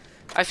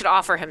 I should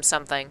offer him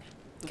something.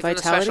 Give him a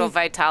special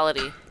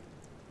vitality.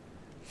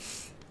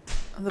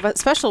 The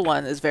special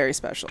one is very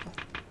special.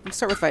 Let's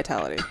start with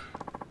vitality.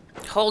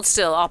 Hold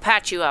still. I'll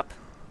patch you up.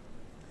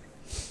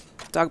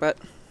 Dog butt.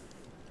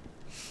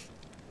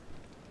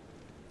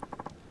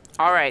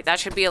 All right, that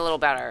should be a little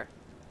better.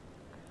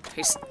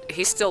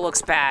 He still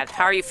looks bad.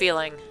 How are you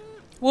feeling?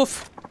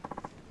 Woof.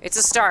 It's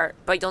a start,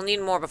 but you'll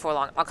need more before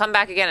long. I'll come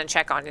back again and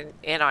check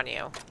in on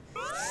you.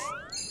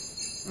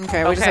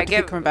 Okay, we just have to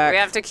keep coming back. We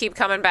have to keep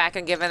coming back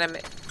and giving him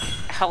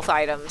health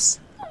items.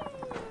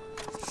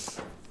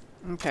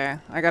 Okay,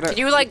 I gotta... Can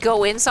you, like,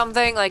 go in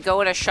something? Like,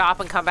 go in a shop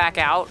and come back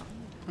out?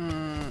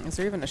 Is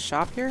there even a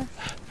shop here?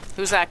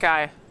 Who's that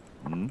guy?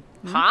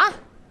 Huh?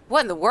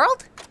 What in the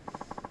world?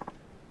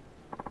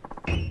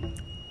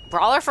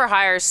 Brawler for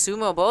hire,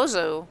 Sumo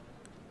Bozo.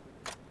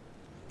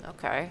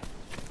 Okay.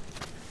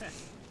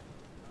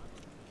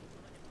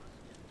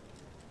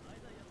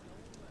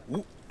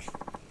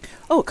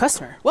 Oh,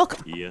 customer.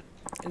 Welcome. Yeah.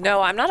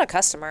 No, I'm not a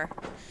customer.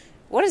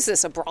 What is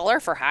this, a brawler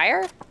for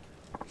hire?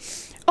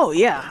 Oh,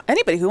 yeah.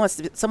 Anybody who wants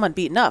to get someone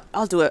beaten up,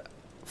 I'll do it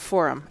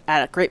for them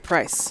at a great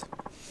price.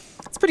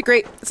 It's pretty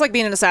great. It's like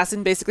being an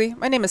assassin, basically.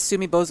 My name is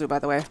Sumi Bozu, by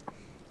the way.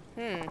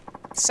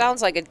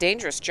 Sounds like a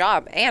dangerous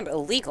job and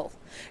illegal.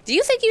 Do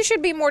you think you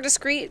should be more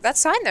discreet? That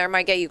sign there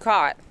might get you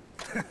caught.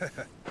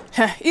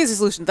 Easy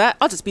solution to that.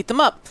 I'll just beat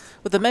them up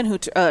with the men who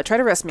try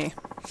to arrest me.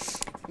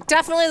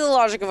 Definitely the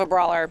logic of a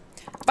brawler.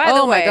 By the way...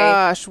 Oh my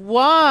gosh.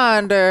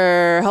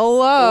 Wander.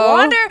 Hello.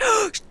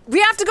 Wander?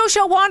 We have to go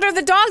show Wander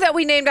the dog that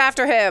we named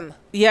after him.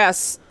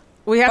 Yes.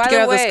 We have to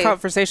get out of this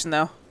conversation,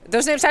 though.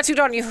 Those names tattooed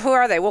on you, who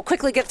are they? We'll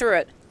quickly get through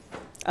it.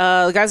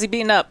 The guys he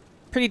beaten up.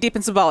 Pretty deep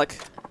and symbolic.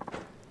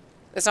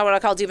 That's not what I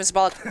call deep and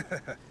symbolic.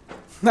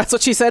 That's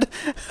what she said.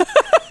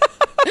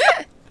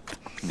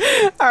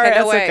 Alright,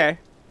 that's okay.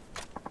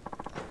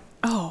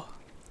 Oh.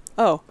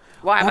 Oh.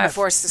 Why am I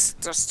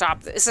forced to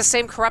stop? It's the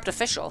same corrupt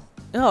official.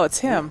 Oh, it's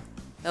him.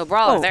 No,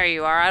 Brawler, there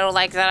you are. I don't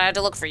like that I had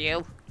to look for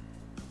you.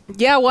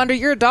 Yeah, Wander,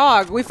 you're a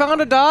dog. We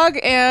found a dog,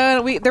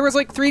 and there was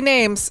like 3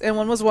 names, and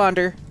one was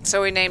Wander.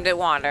 So we named it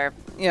Wander.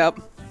 Yep.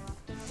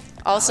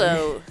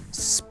 Also,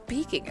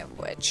 speaking of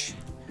which...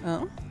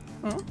 Oh?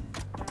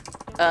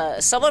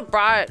 someone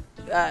brought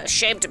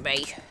shame to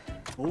me.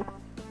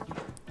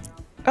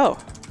 Oh.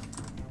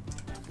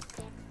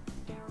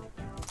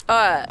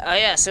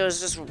 Yes, it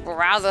was just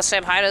around the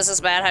same height as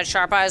this man, had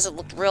sharp eyes, and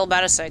looked real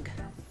menacing.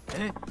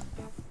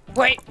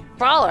 Wait,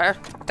 Brawler,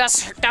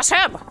 that's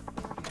him.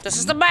 This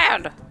is the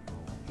man.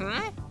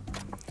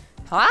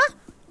 Huh?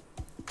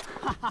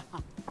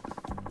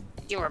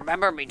 You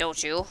remember me,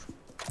 don't you?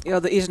 You know,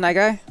 the Ishin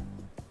guy?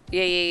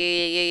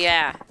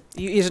 Yeah.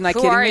 You Ishin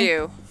kidding me? Who are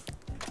you?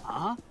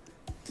 Huh?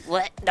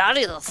 What?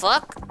 Naughty the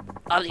fuck?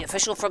 I'm the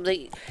official from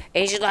the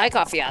Asian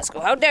icon fiasco.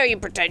 How dare you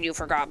pretend you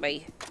forgot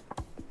me?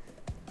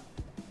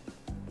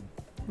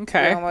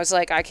 Okay. I was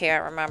like, I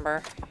can't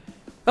remember.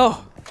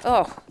 Oh.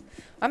 Oh.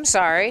 I'm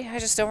sorry. I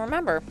just don't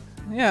remember.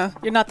 Yeah,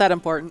 you're not that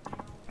important.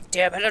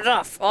 Damn it,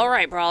 enough. All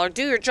right, Brawler,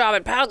 do your job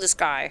and pound this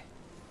guy.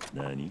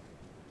 Nani?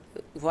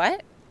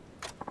 What?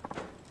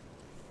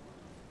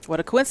 What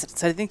a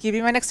coincidence. I think you'd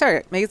be my next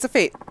target. Maybe it's a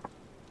fate.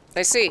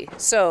 I see.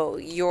 So,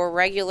 your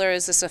regular,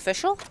 is this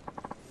official?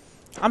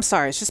 I'm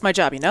sorry. It's just my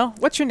job, you know?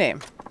 What's your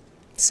name?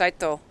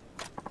 Saito.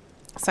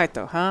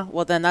 Saito, huh?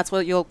 Well, then that's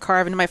what you'll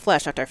carve into my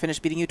flesh after I finish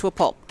beating you to a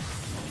pulp.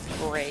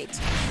 Great.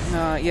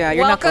 Yeah,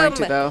 you're not going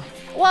to, though.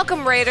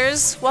 Welcome,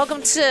 Raiders.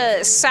 Welcome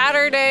to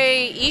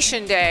Saturday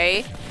Ishin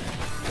Day.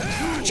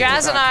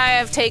 Jazz and I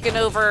have taken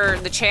over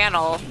the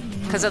channel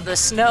because of the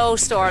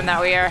snowstorm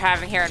that we are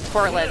having here in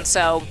Portland.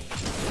 So,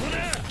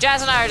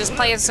 Jazz and I are just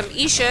playing some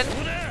Ishin.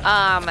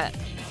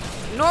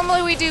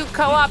 Normally we do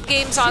co-op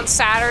games on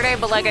Saturday,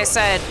 but like I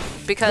said,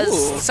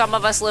 because some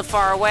of us live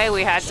far away,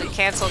 we had to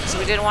cancel because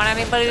we didn't want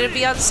anybody to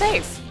be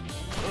unsafe.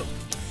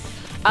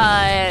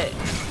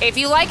 If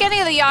you like any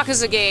of the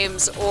Yakuza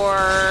games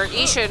or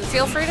Ishin,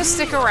 feel free to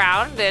stick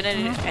around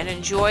and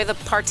enjoy the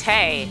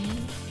partay.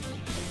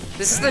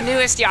 This is the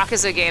newest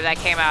Yakuza game that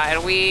came out,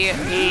 and we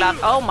love.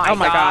 Oh my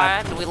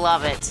god, we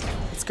love it.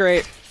 It's great.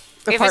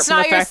 If Apart it's from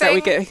not the your fact that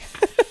we thing,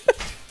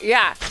 get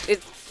yeah,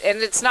 and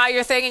it's not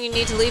your thing, and you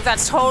need to leave.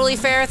 That's totally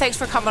fair. Thanks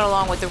for coming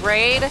along with the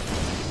raid.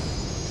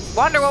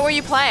 Wonder, what were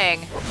you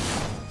playing?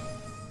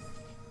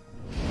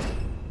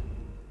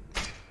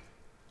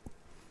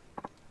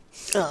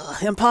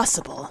 Ugh,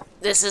 impossible.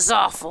 This is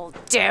awful.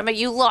 Damn it,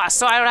 you lost,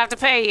 so I don't have to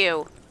pay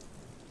you.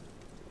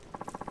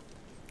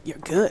 You're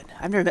good.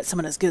 I've never met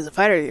someone as good as a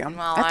fighter as you.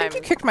 Well, I think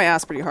you kicked my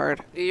ass pretty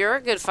hard. You're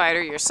a good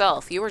fighter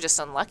yourself. You were just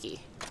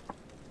unlucky.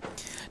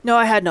 No,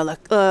 I had no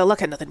luck.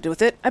 Luck had nothing to do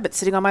with it. I've been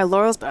sitting on my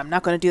laurels, but I'm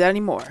not going to do that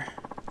anymore.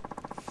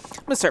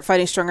 I'm going to start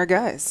fighting stronger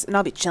guys, and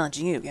I'll be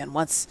challenging you again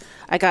once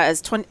I got as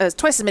twice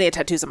as many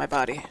tattoos on my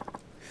body.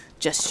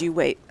 Just you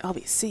wait. I'll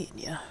be seeing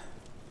you.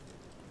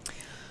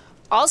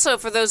 Also,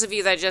 for those of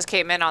you that just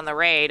came in on the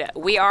raid,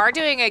 we are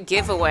doing a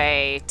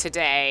giveaway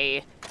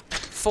today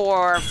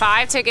for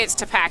 5 tickets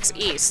to PAX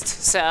East.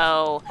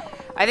 So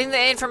I think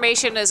the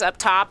information is up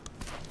top,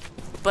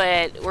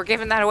 but we're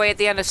giving that away at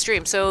the end of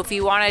stream. So if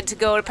you wanted to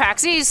go to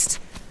PAX East,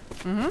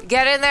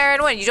 get in there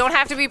and win. You don't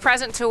have to be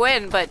present to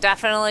win, but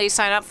definitely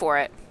sign up for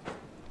it.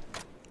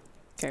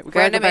 Okay, we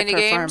gotta go back to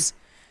our farm.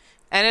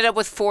 Ended up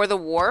with For the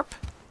Warp.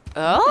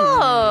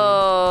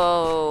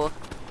 Oh.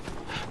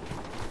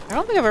 I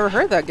don't think I've ever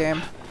heard that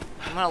game.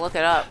 I'm gonna look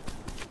it up.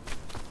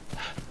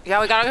 Yeah,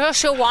 we gotta go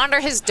show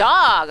Wander his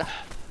dog.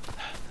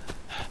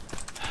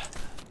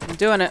 I'm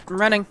doing it. I'm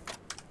running.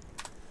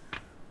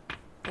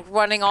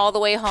 Running all the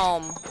way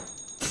home.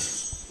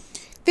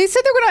 They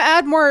said they're gonna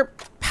add more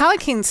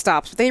Palanquin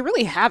stops, but they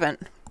really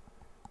haven't.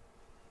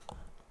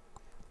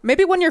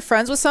 Maybe when you're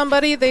friends with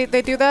somebody, they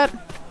do that.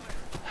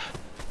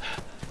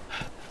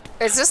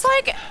 Is this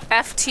like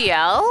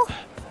FTL?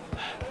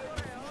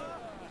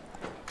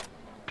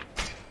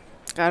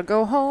 Gotta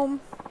go home.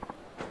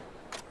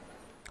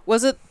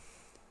 Was it?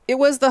 It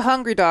was the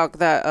hungry dog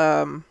that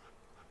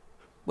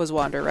was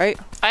Wander, right?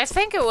 I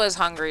think it was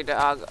Hungry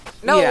Dog.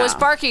 No, Yeah. it was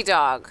Barky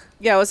Dog.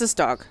 Yeah, it was this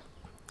dog.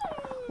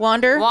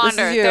 Wander, this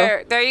Wander, is you.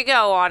 there you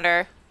go,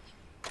 Wander.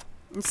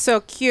 It's so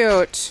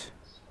cute.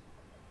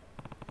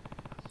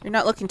 You're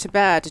not looking too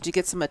bad. Did you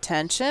get some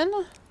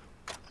attention?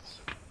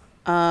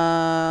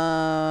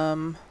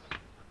 I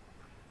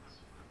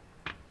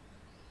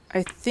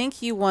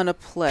think you want to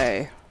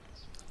play.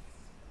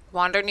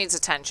 Wander needs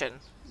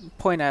attention.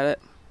 Point at it.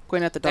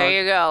 Point at the dog. There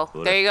you go.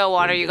 There you go,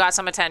 Wander. You got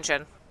some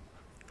attention.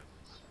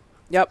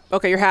 Yep.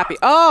 Okay, you're happy.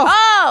 Oh!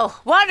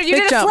 Oh! Wander, you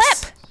Big did jumps.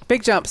 a flip!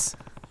 Big jumps.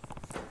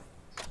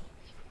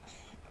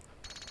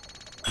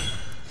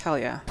 Hell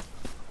yeah.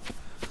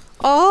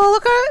 Oh,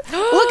 look at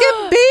look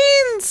at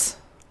Beans!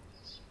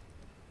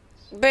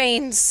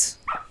 Beans.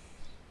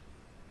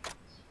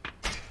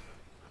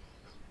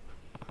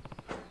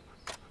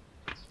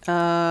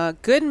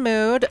 Good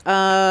mood.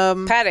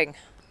 Petting.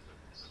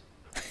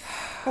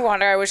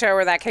 Wander, I wish I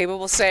were that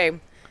capable.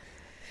 Same.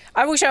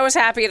 I wish I was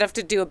happy enough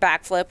to do a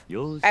backflip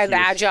and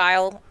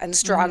agile and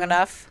strong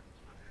enough.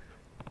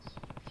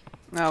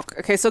 Oh,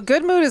 okay, so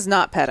good mood is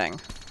not petting.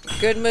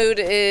 Good mood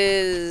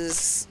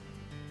is...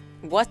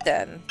 What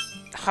then?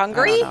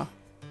 Hungry? I don't know.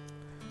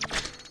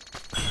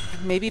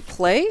 Maybe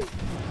play?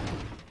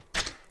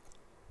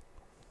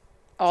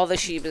 All the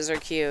Shibas are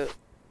cute.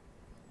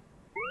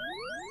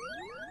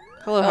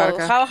 Hello,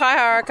 Haruka. Oh, hi,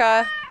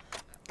 Haruka.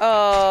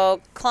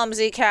 Oh,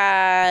 clumsy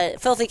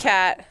cat. Filthy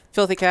cat.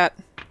 Filthy cat.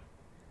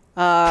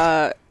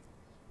 I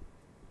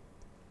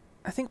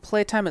think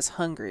playtime is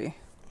hungry.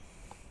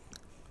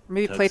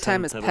 Maybe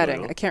playtime is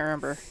petting. I can't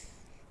remember.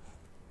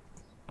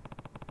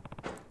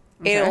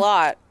 Ate a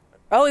lot.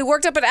 Oh, he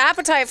worked up an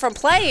appetite from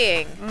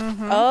playing.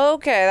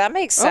 Okay, that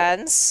makes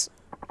sense.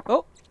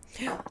 Oh.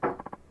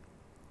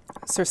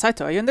 Sir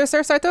Saito. Are you in there,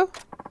 Sir Saito?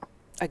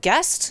 A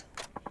guest?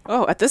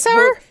 Oh, at this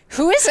hour?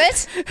 Who is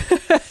it?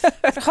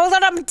 Hold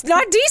on, I'm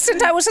not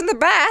decent. I was in the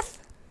bath.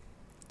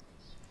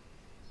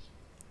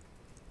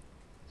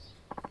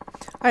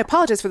 I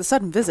apologize for the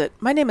sudden visit.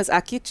 My name is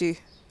Akichi.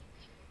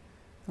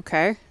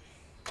 Okay.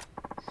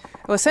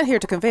 I was sent here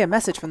to convey a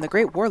message from the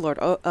great warlord,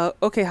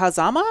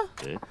 Okehazama?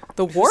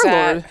 The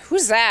warlord?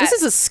 Who's that? This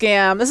is a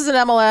scam. This is an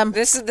MLM.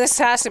 This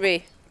has to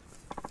be.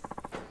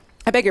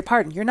 I beg your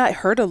pardon. You're not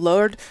heard of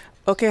Lord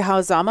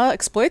Okehazama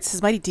exploits,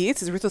 his mighty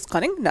deeds, his ruthless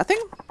cunning?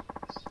 Nothing?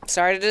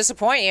 Sorry to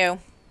disappoint you.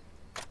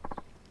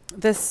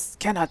 This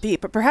cannot be,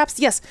 but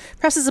perhaps, yes,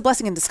 perhaps it's a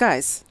blessing in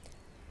disguise.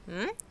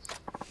 Hmm?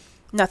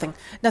 Nothing.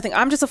 Nothing.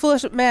 I'm just a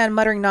foolish man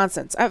muttering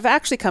nonsense. I've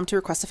actually come to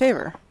request a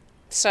favor.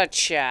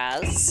 Such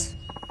as?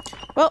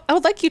 Well, I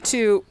would like you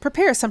to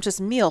prepare a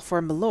sumptuous meal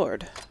for my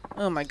lord.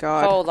 Oh my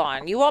god. Hold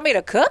on. You want me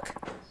to cook?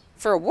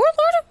 For a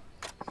warlord?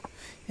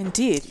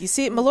 Indeed. You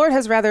see, my lord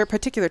has rather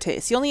particular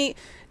taste. He only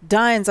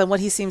dines on what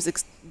he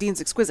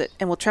deems exquisite,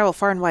 and will travel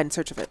far and wide in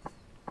search of it.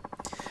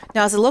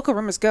 Now, as the local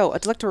rumors go, a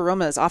delectable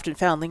aroma is often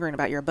found lingering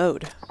about your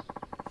abode.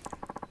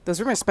 Those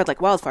rumors spread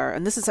like wildfire,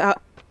 and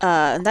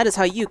that is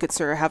how you, good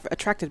sir, have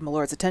attracted my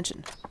lord's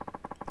attention.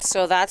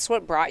 So that's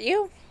what brought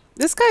you?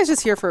 This guy's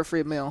just here for a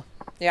free meal.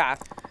 Yeah.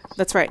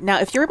 That's right. Now,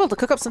 if you're able to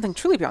cook up something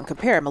truly beyond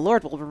compare, my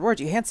lord will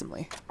reward you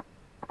handsomely.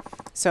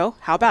 So,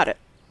 how about it?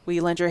 Will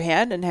you lend your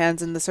hand and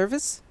hands in the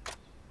service?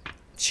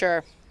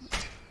 Sure.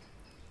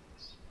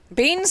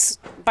 Beans,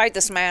 bite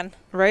this man.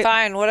 Right.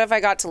 Fine, what have I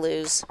got to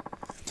lose?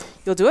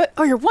 You'll do it?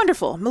 Oh, you're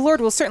wonderful. My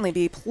lord will certainly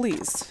be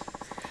pleased.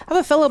 Have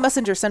a fellow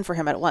messenger send for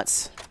him at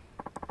once.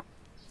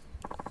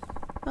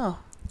 Oh.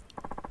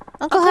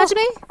 Uncle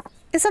Hajime?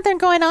 Is something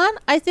going on?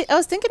 I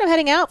was thinking of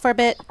heading out for a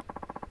bit.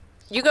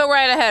 You go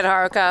right ahead,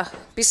 Haruka.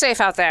 Be safe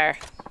out there.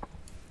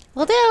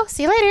 Will do.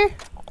 See you later.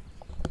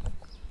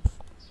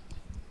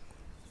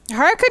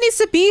 Haruka needs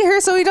to be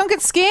here so we don't get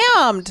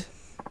scammed.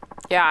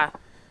 Yeah.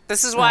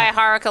 This is why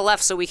Haruka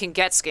left, so we can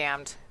get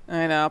scammed.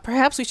 I know.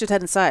 Perhaps we should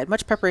head inside.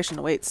 Much preparation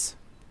awaits.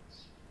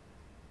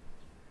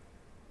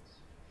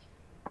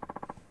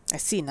 I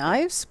see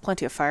knives.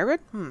 Plenty of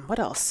firewood. What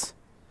else?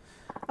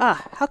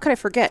 Ah, how could I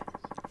forget?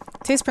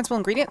 Taste principal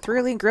ingredient,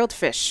 thoroughly grilled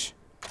fish.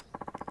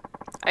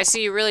 I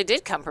see you really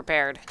did come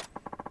prepared.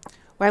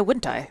 Why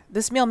wouldn't I?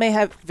 This meal may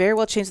have very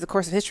well changed the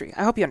course of history.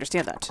 I hope you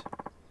understand that.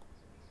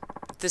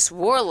 This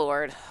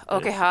warlord,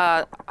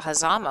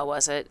 Okehazama,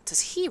 was it? Does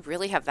he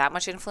really have that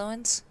much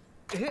influence?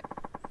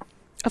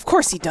 Of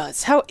course he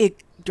does. How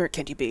ignorant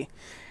can you be?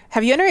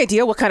 Have you any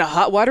idea what kind of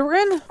hot water we're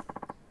in?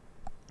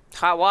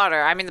 Hot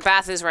water. I mean, the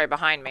bath is right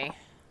behind me.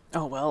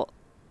 Oh, well.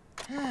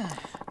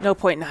 No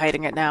point in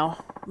hiding it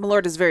now. My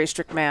lord is a very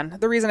strict man.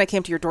 The reason I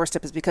came to your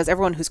doorstep is because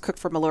everyone who's cooked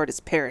for my lord is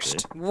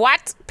perished.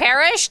 What?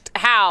 Perished?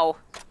 How?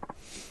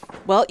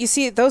 Well, you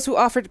see, those who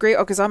offered great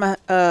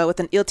Okazama with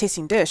an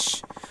ill-tasting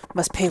dish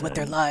must pay with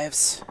their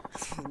lives.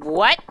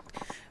 What?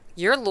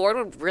 Your lord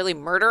would really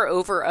murder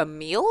over a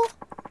meal?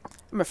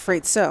 I'm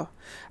afraid so.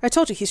 I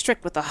told you he's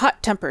strict with a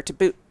hot temper to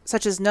boot,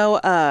 such is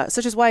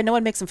why no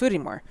one makes him food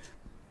anymore.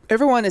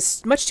 Everyone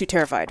is much too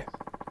terrified.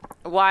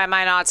 Why am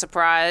I not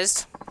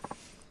surprised?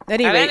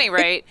 At any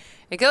rate,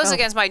 it goes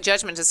against my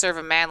judgment to serve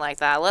a man like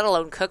that, let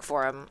alone cook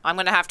for him. I'm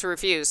going to have to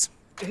refuse.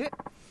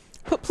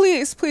 But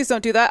please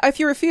don't do that. If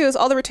you refuse,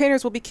 all the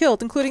retainers will be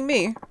killed, including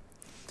me.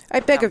 I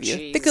beg of you,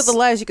 Geez. think of the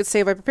lives you could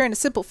save by preparing a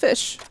simple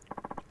fish.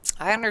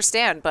 I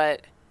understand,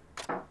 but...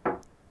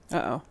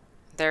 Uh-oh.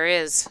 There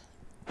is.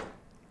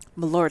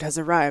 My lord has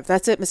arrived.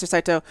 That's it, Mr.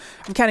 Saito.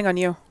 I'm counting on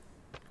you.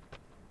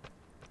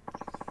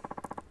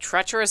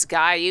 Treacherous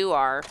guy you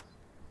are.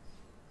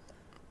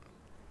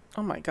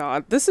 Oh my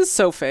god, this is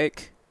so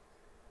fake.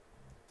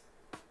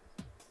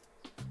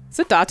 Is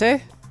it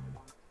Date?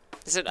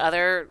 Is it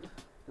other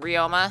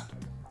Ryoma?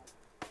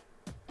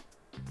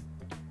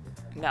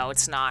 No,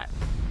 it's not.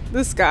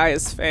 This guy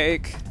is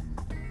fake.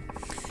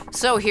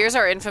 So here's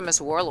our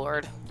infamous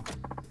warlord.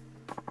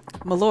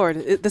 My lord,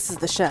 this is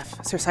the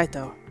chef, Sir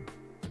Saito.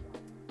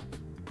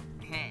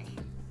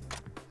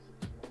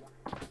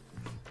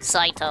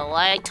 Saito,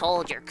 I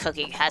told your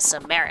cooking has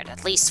some merit,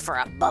 at least for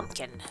a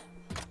bumpkin.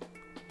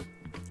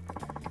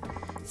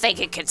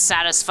 Think it could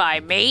satisfy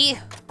me?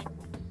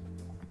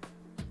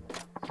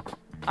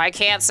 I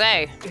can't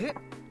say.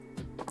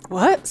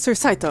 What? Sir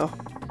Saito?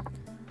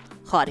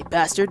 Haughty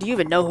bastard, do you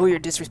even know who you're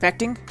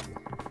disrespecting?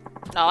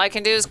 All I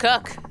can do is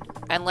cook,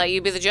 and let you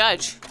be the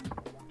judge.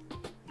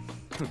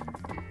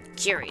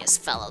 Curious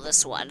fellow,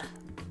 this one.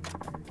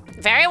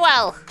 Very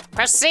well,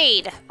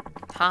 proceed.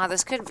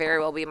 This could very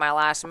well be my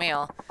last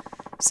meal.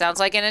 Sounds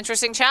like an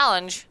interesting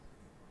challenge.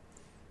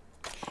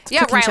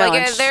 Yeah, right,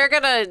 challenge. like, they're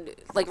gonna,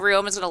 like,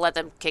 Ryoma's gonna let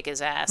them kick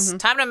his ass.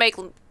 Time to make,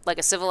 like,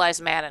 a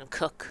civilized man and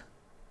cook.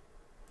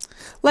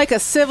 Like a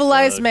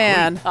civilized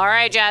man. All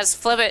right, Jazz,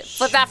 flip it.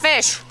 Flip that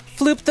fish.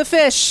 Floop the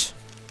fish.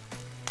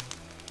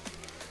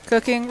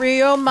 Cooking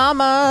Rio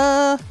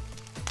Mama.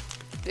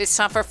 It's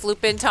time for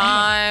flooping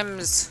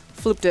times.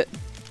 Flooped it.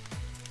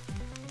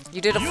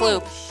 You did a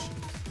floop.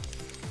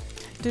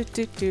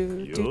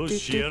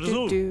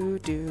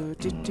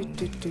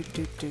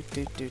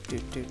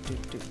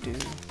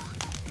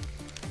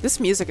 This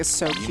music is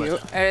so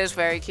cute. It is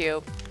very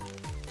cute.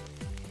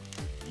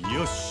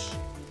 Yosh.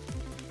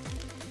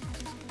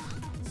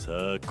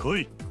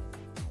 Sakoi.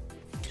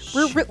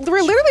 We're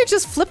literally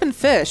just flipping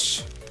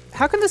fish.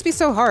 How can this be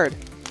so hard?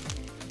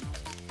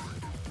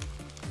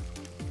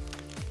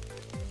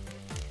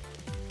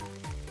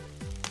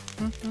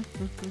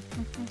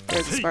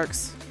 There's the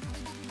sparks.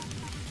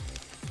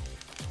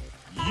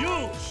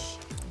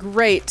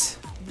 Great.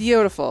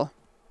 Beautiful.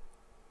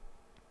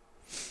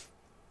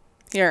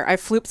 Here, I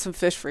flooped some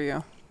fish for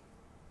you.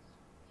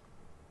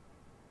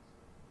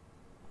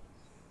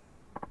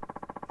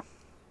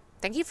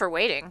 Thank you for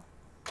waiting.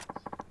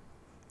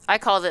 I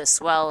call this,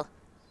 well,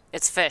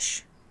 it's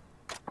fish.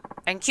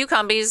 And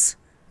cucumbers.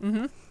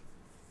 Mm-hmm.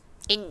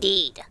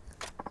 Indeed.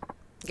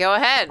 Go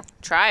ahead.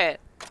 Try it.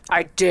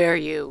 I dare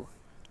you.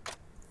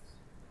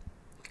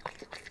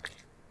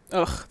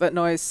 Ugh, that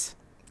noise.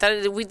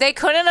 They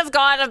couldn't have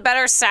gotten a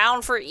better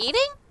sound for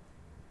eating?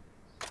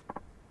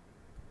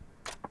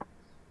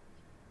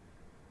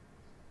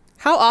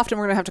 How often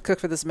we're gonna have to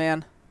cook for this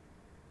man?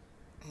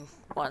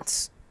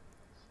 Once.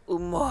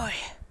 Umoy.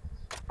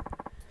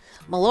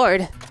 My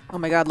lord. Oh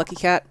my god, lucky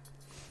cat.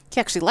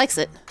 He actually likes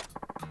it.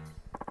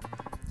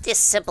 This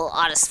simple,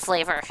 honest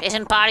flavor. It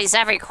embodies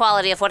every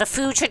quality of what a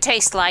food should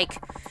taste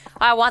like.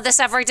 I want this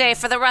every day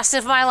for the rest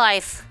of my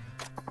life.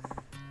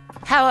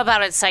 How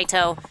about it,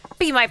 Saito?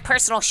 Be my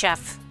personal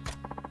chef.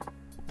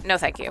 No,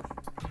 thank you.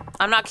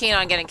 I'm not keen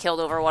on getting killed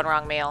over one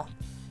wrong meal.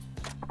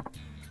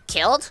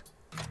 Killed?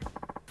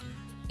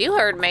 You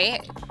heard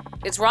me.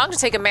 It's wrong to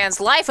take a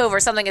man's life over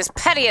something as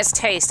petty as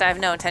taste. I have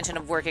no intention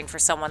of working for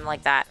someone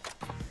like that.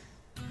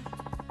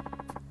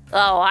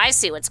 Oh, I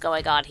see what's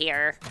going on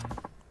here.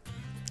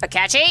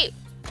 Akachi?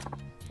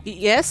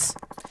 Yes?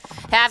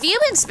 Have you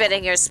been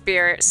spinning your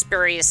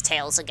spurious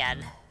tales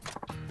again?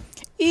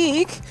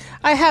 Eek!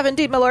 I have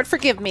indeed, my lord.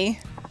 Forgive me.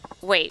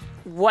 Wait,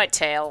 what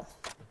tale?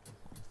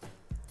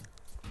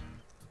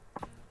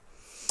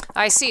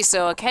 I see,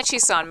 so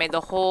Akechi-san made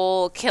the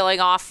whole killing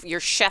off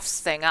your chef's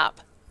thing up.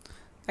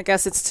 I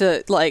guess it's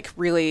to, like,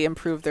 really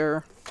improve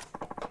their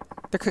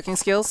cooking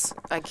skills.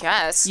 I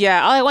guess.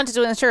 Yeah, all I wanted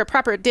to ensure a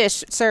proper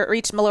dish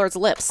reached my lord's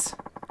lips.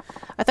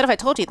 I thought if I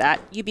told you that,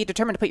 you'd be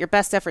determined to put your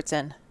best efforts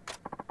in.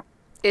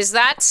 Is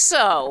that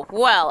so?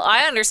 Well,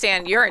 I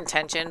understand your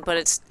intention, but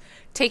it's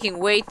taking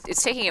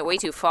it way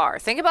too far.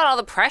 Think about all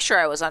the pressure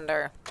I was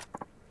under.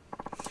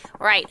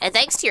 Right, and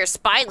thanks to your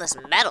spineless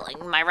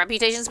meddling, my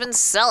reputation's been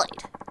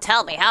sullied.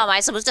 Tell me, how am I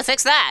supposed to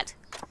fix that?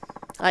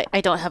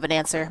 I don't have an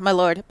answer, my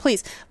lord.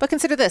 Please, but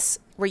consider this.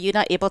 Were you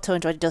not able to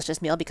enjoy a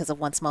delicious meal because of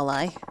one small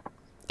lie?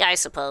 I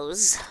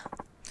suppose.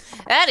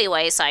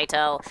 Anyway,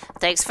 Saito,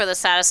 thanks for the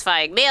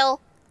satisfying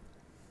meal.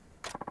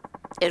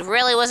 It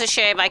really was a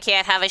shame I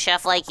can't have a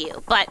chef like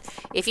you, but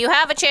if you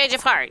have a change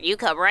of heart, you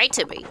come right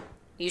to me.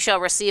 You shall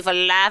receive a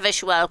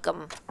lavish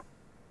welcome.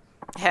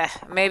 Heh,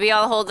 maybe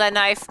I'll hold that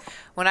knife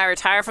when I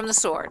retire from the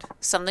sword.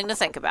 Something to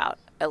think about,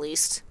 at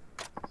least.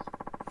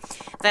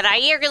 Then I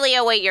eagerly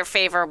await your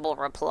favorable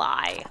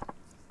reply.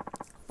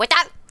 With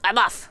that, I'm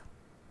off.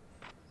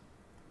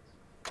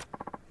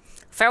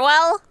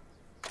 Farewell.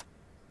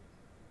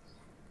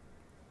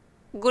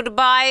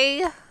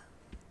 Goodbye.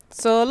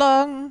 So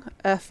long,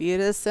 auf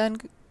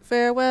Wiedersehen,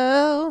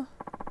 farewell.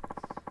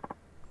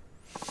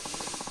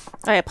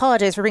 I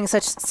apologize for bringing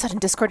such sudden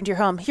discord into your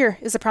home. Here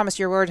is a promise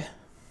to your word.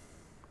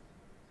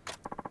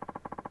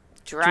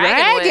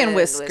 Dragon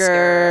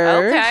Whisker.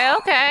 Okay,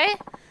 okay.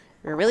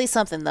 You're really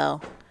something,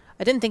 though.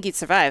 I didn't think you'd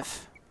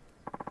survive.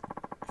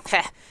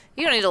 Heh,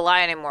 you don't need to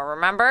lie anymore,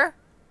 remember?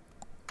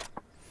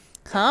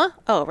 Huh?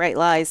 Oh, right,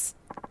 lies.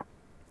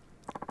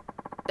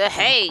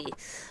 Hey,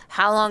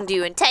 how long do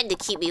you intend to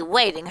keep me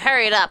waiting?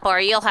 Hurry it up, or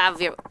you'll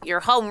have your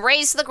home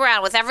razed to the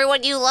ground with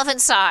everyone you love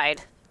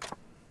inside.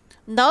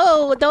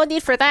 No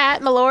need for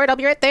that, my lord. I'll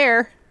be right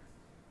there.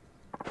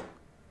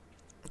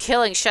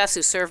 Killing chefs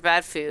who serve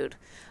bad food.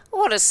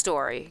 What a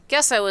story.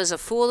 Guess I was a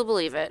fool to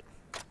believe it.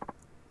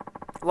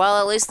 Well,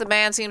 at least the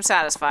man seemed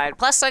satisfied.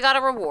 Plus, I got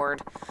a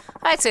reward.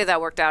 I'd say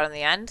that worked out in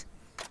the end.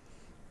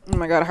 Oh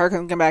my god, Hark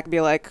can come back and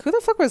be like, who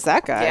the fuck was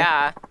that guy?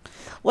 Yeah.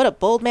 What a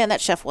bold man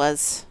that chef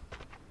was.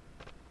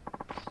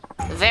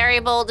 Very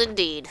bold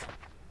indeed.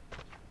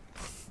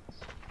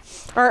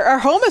 Our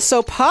home is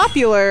so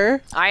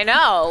popular. I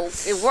know.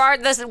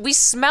 We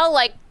smell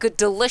like good,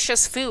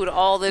 delicious food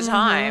all the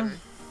time.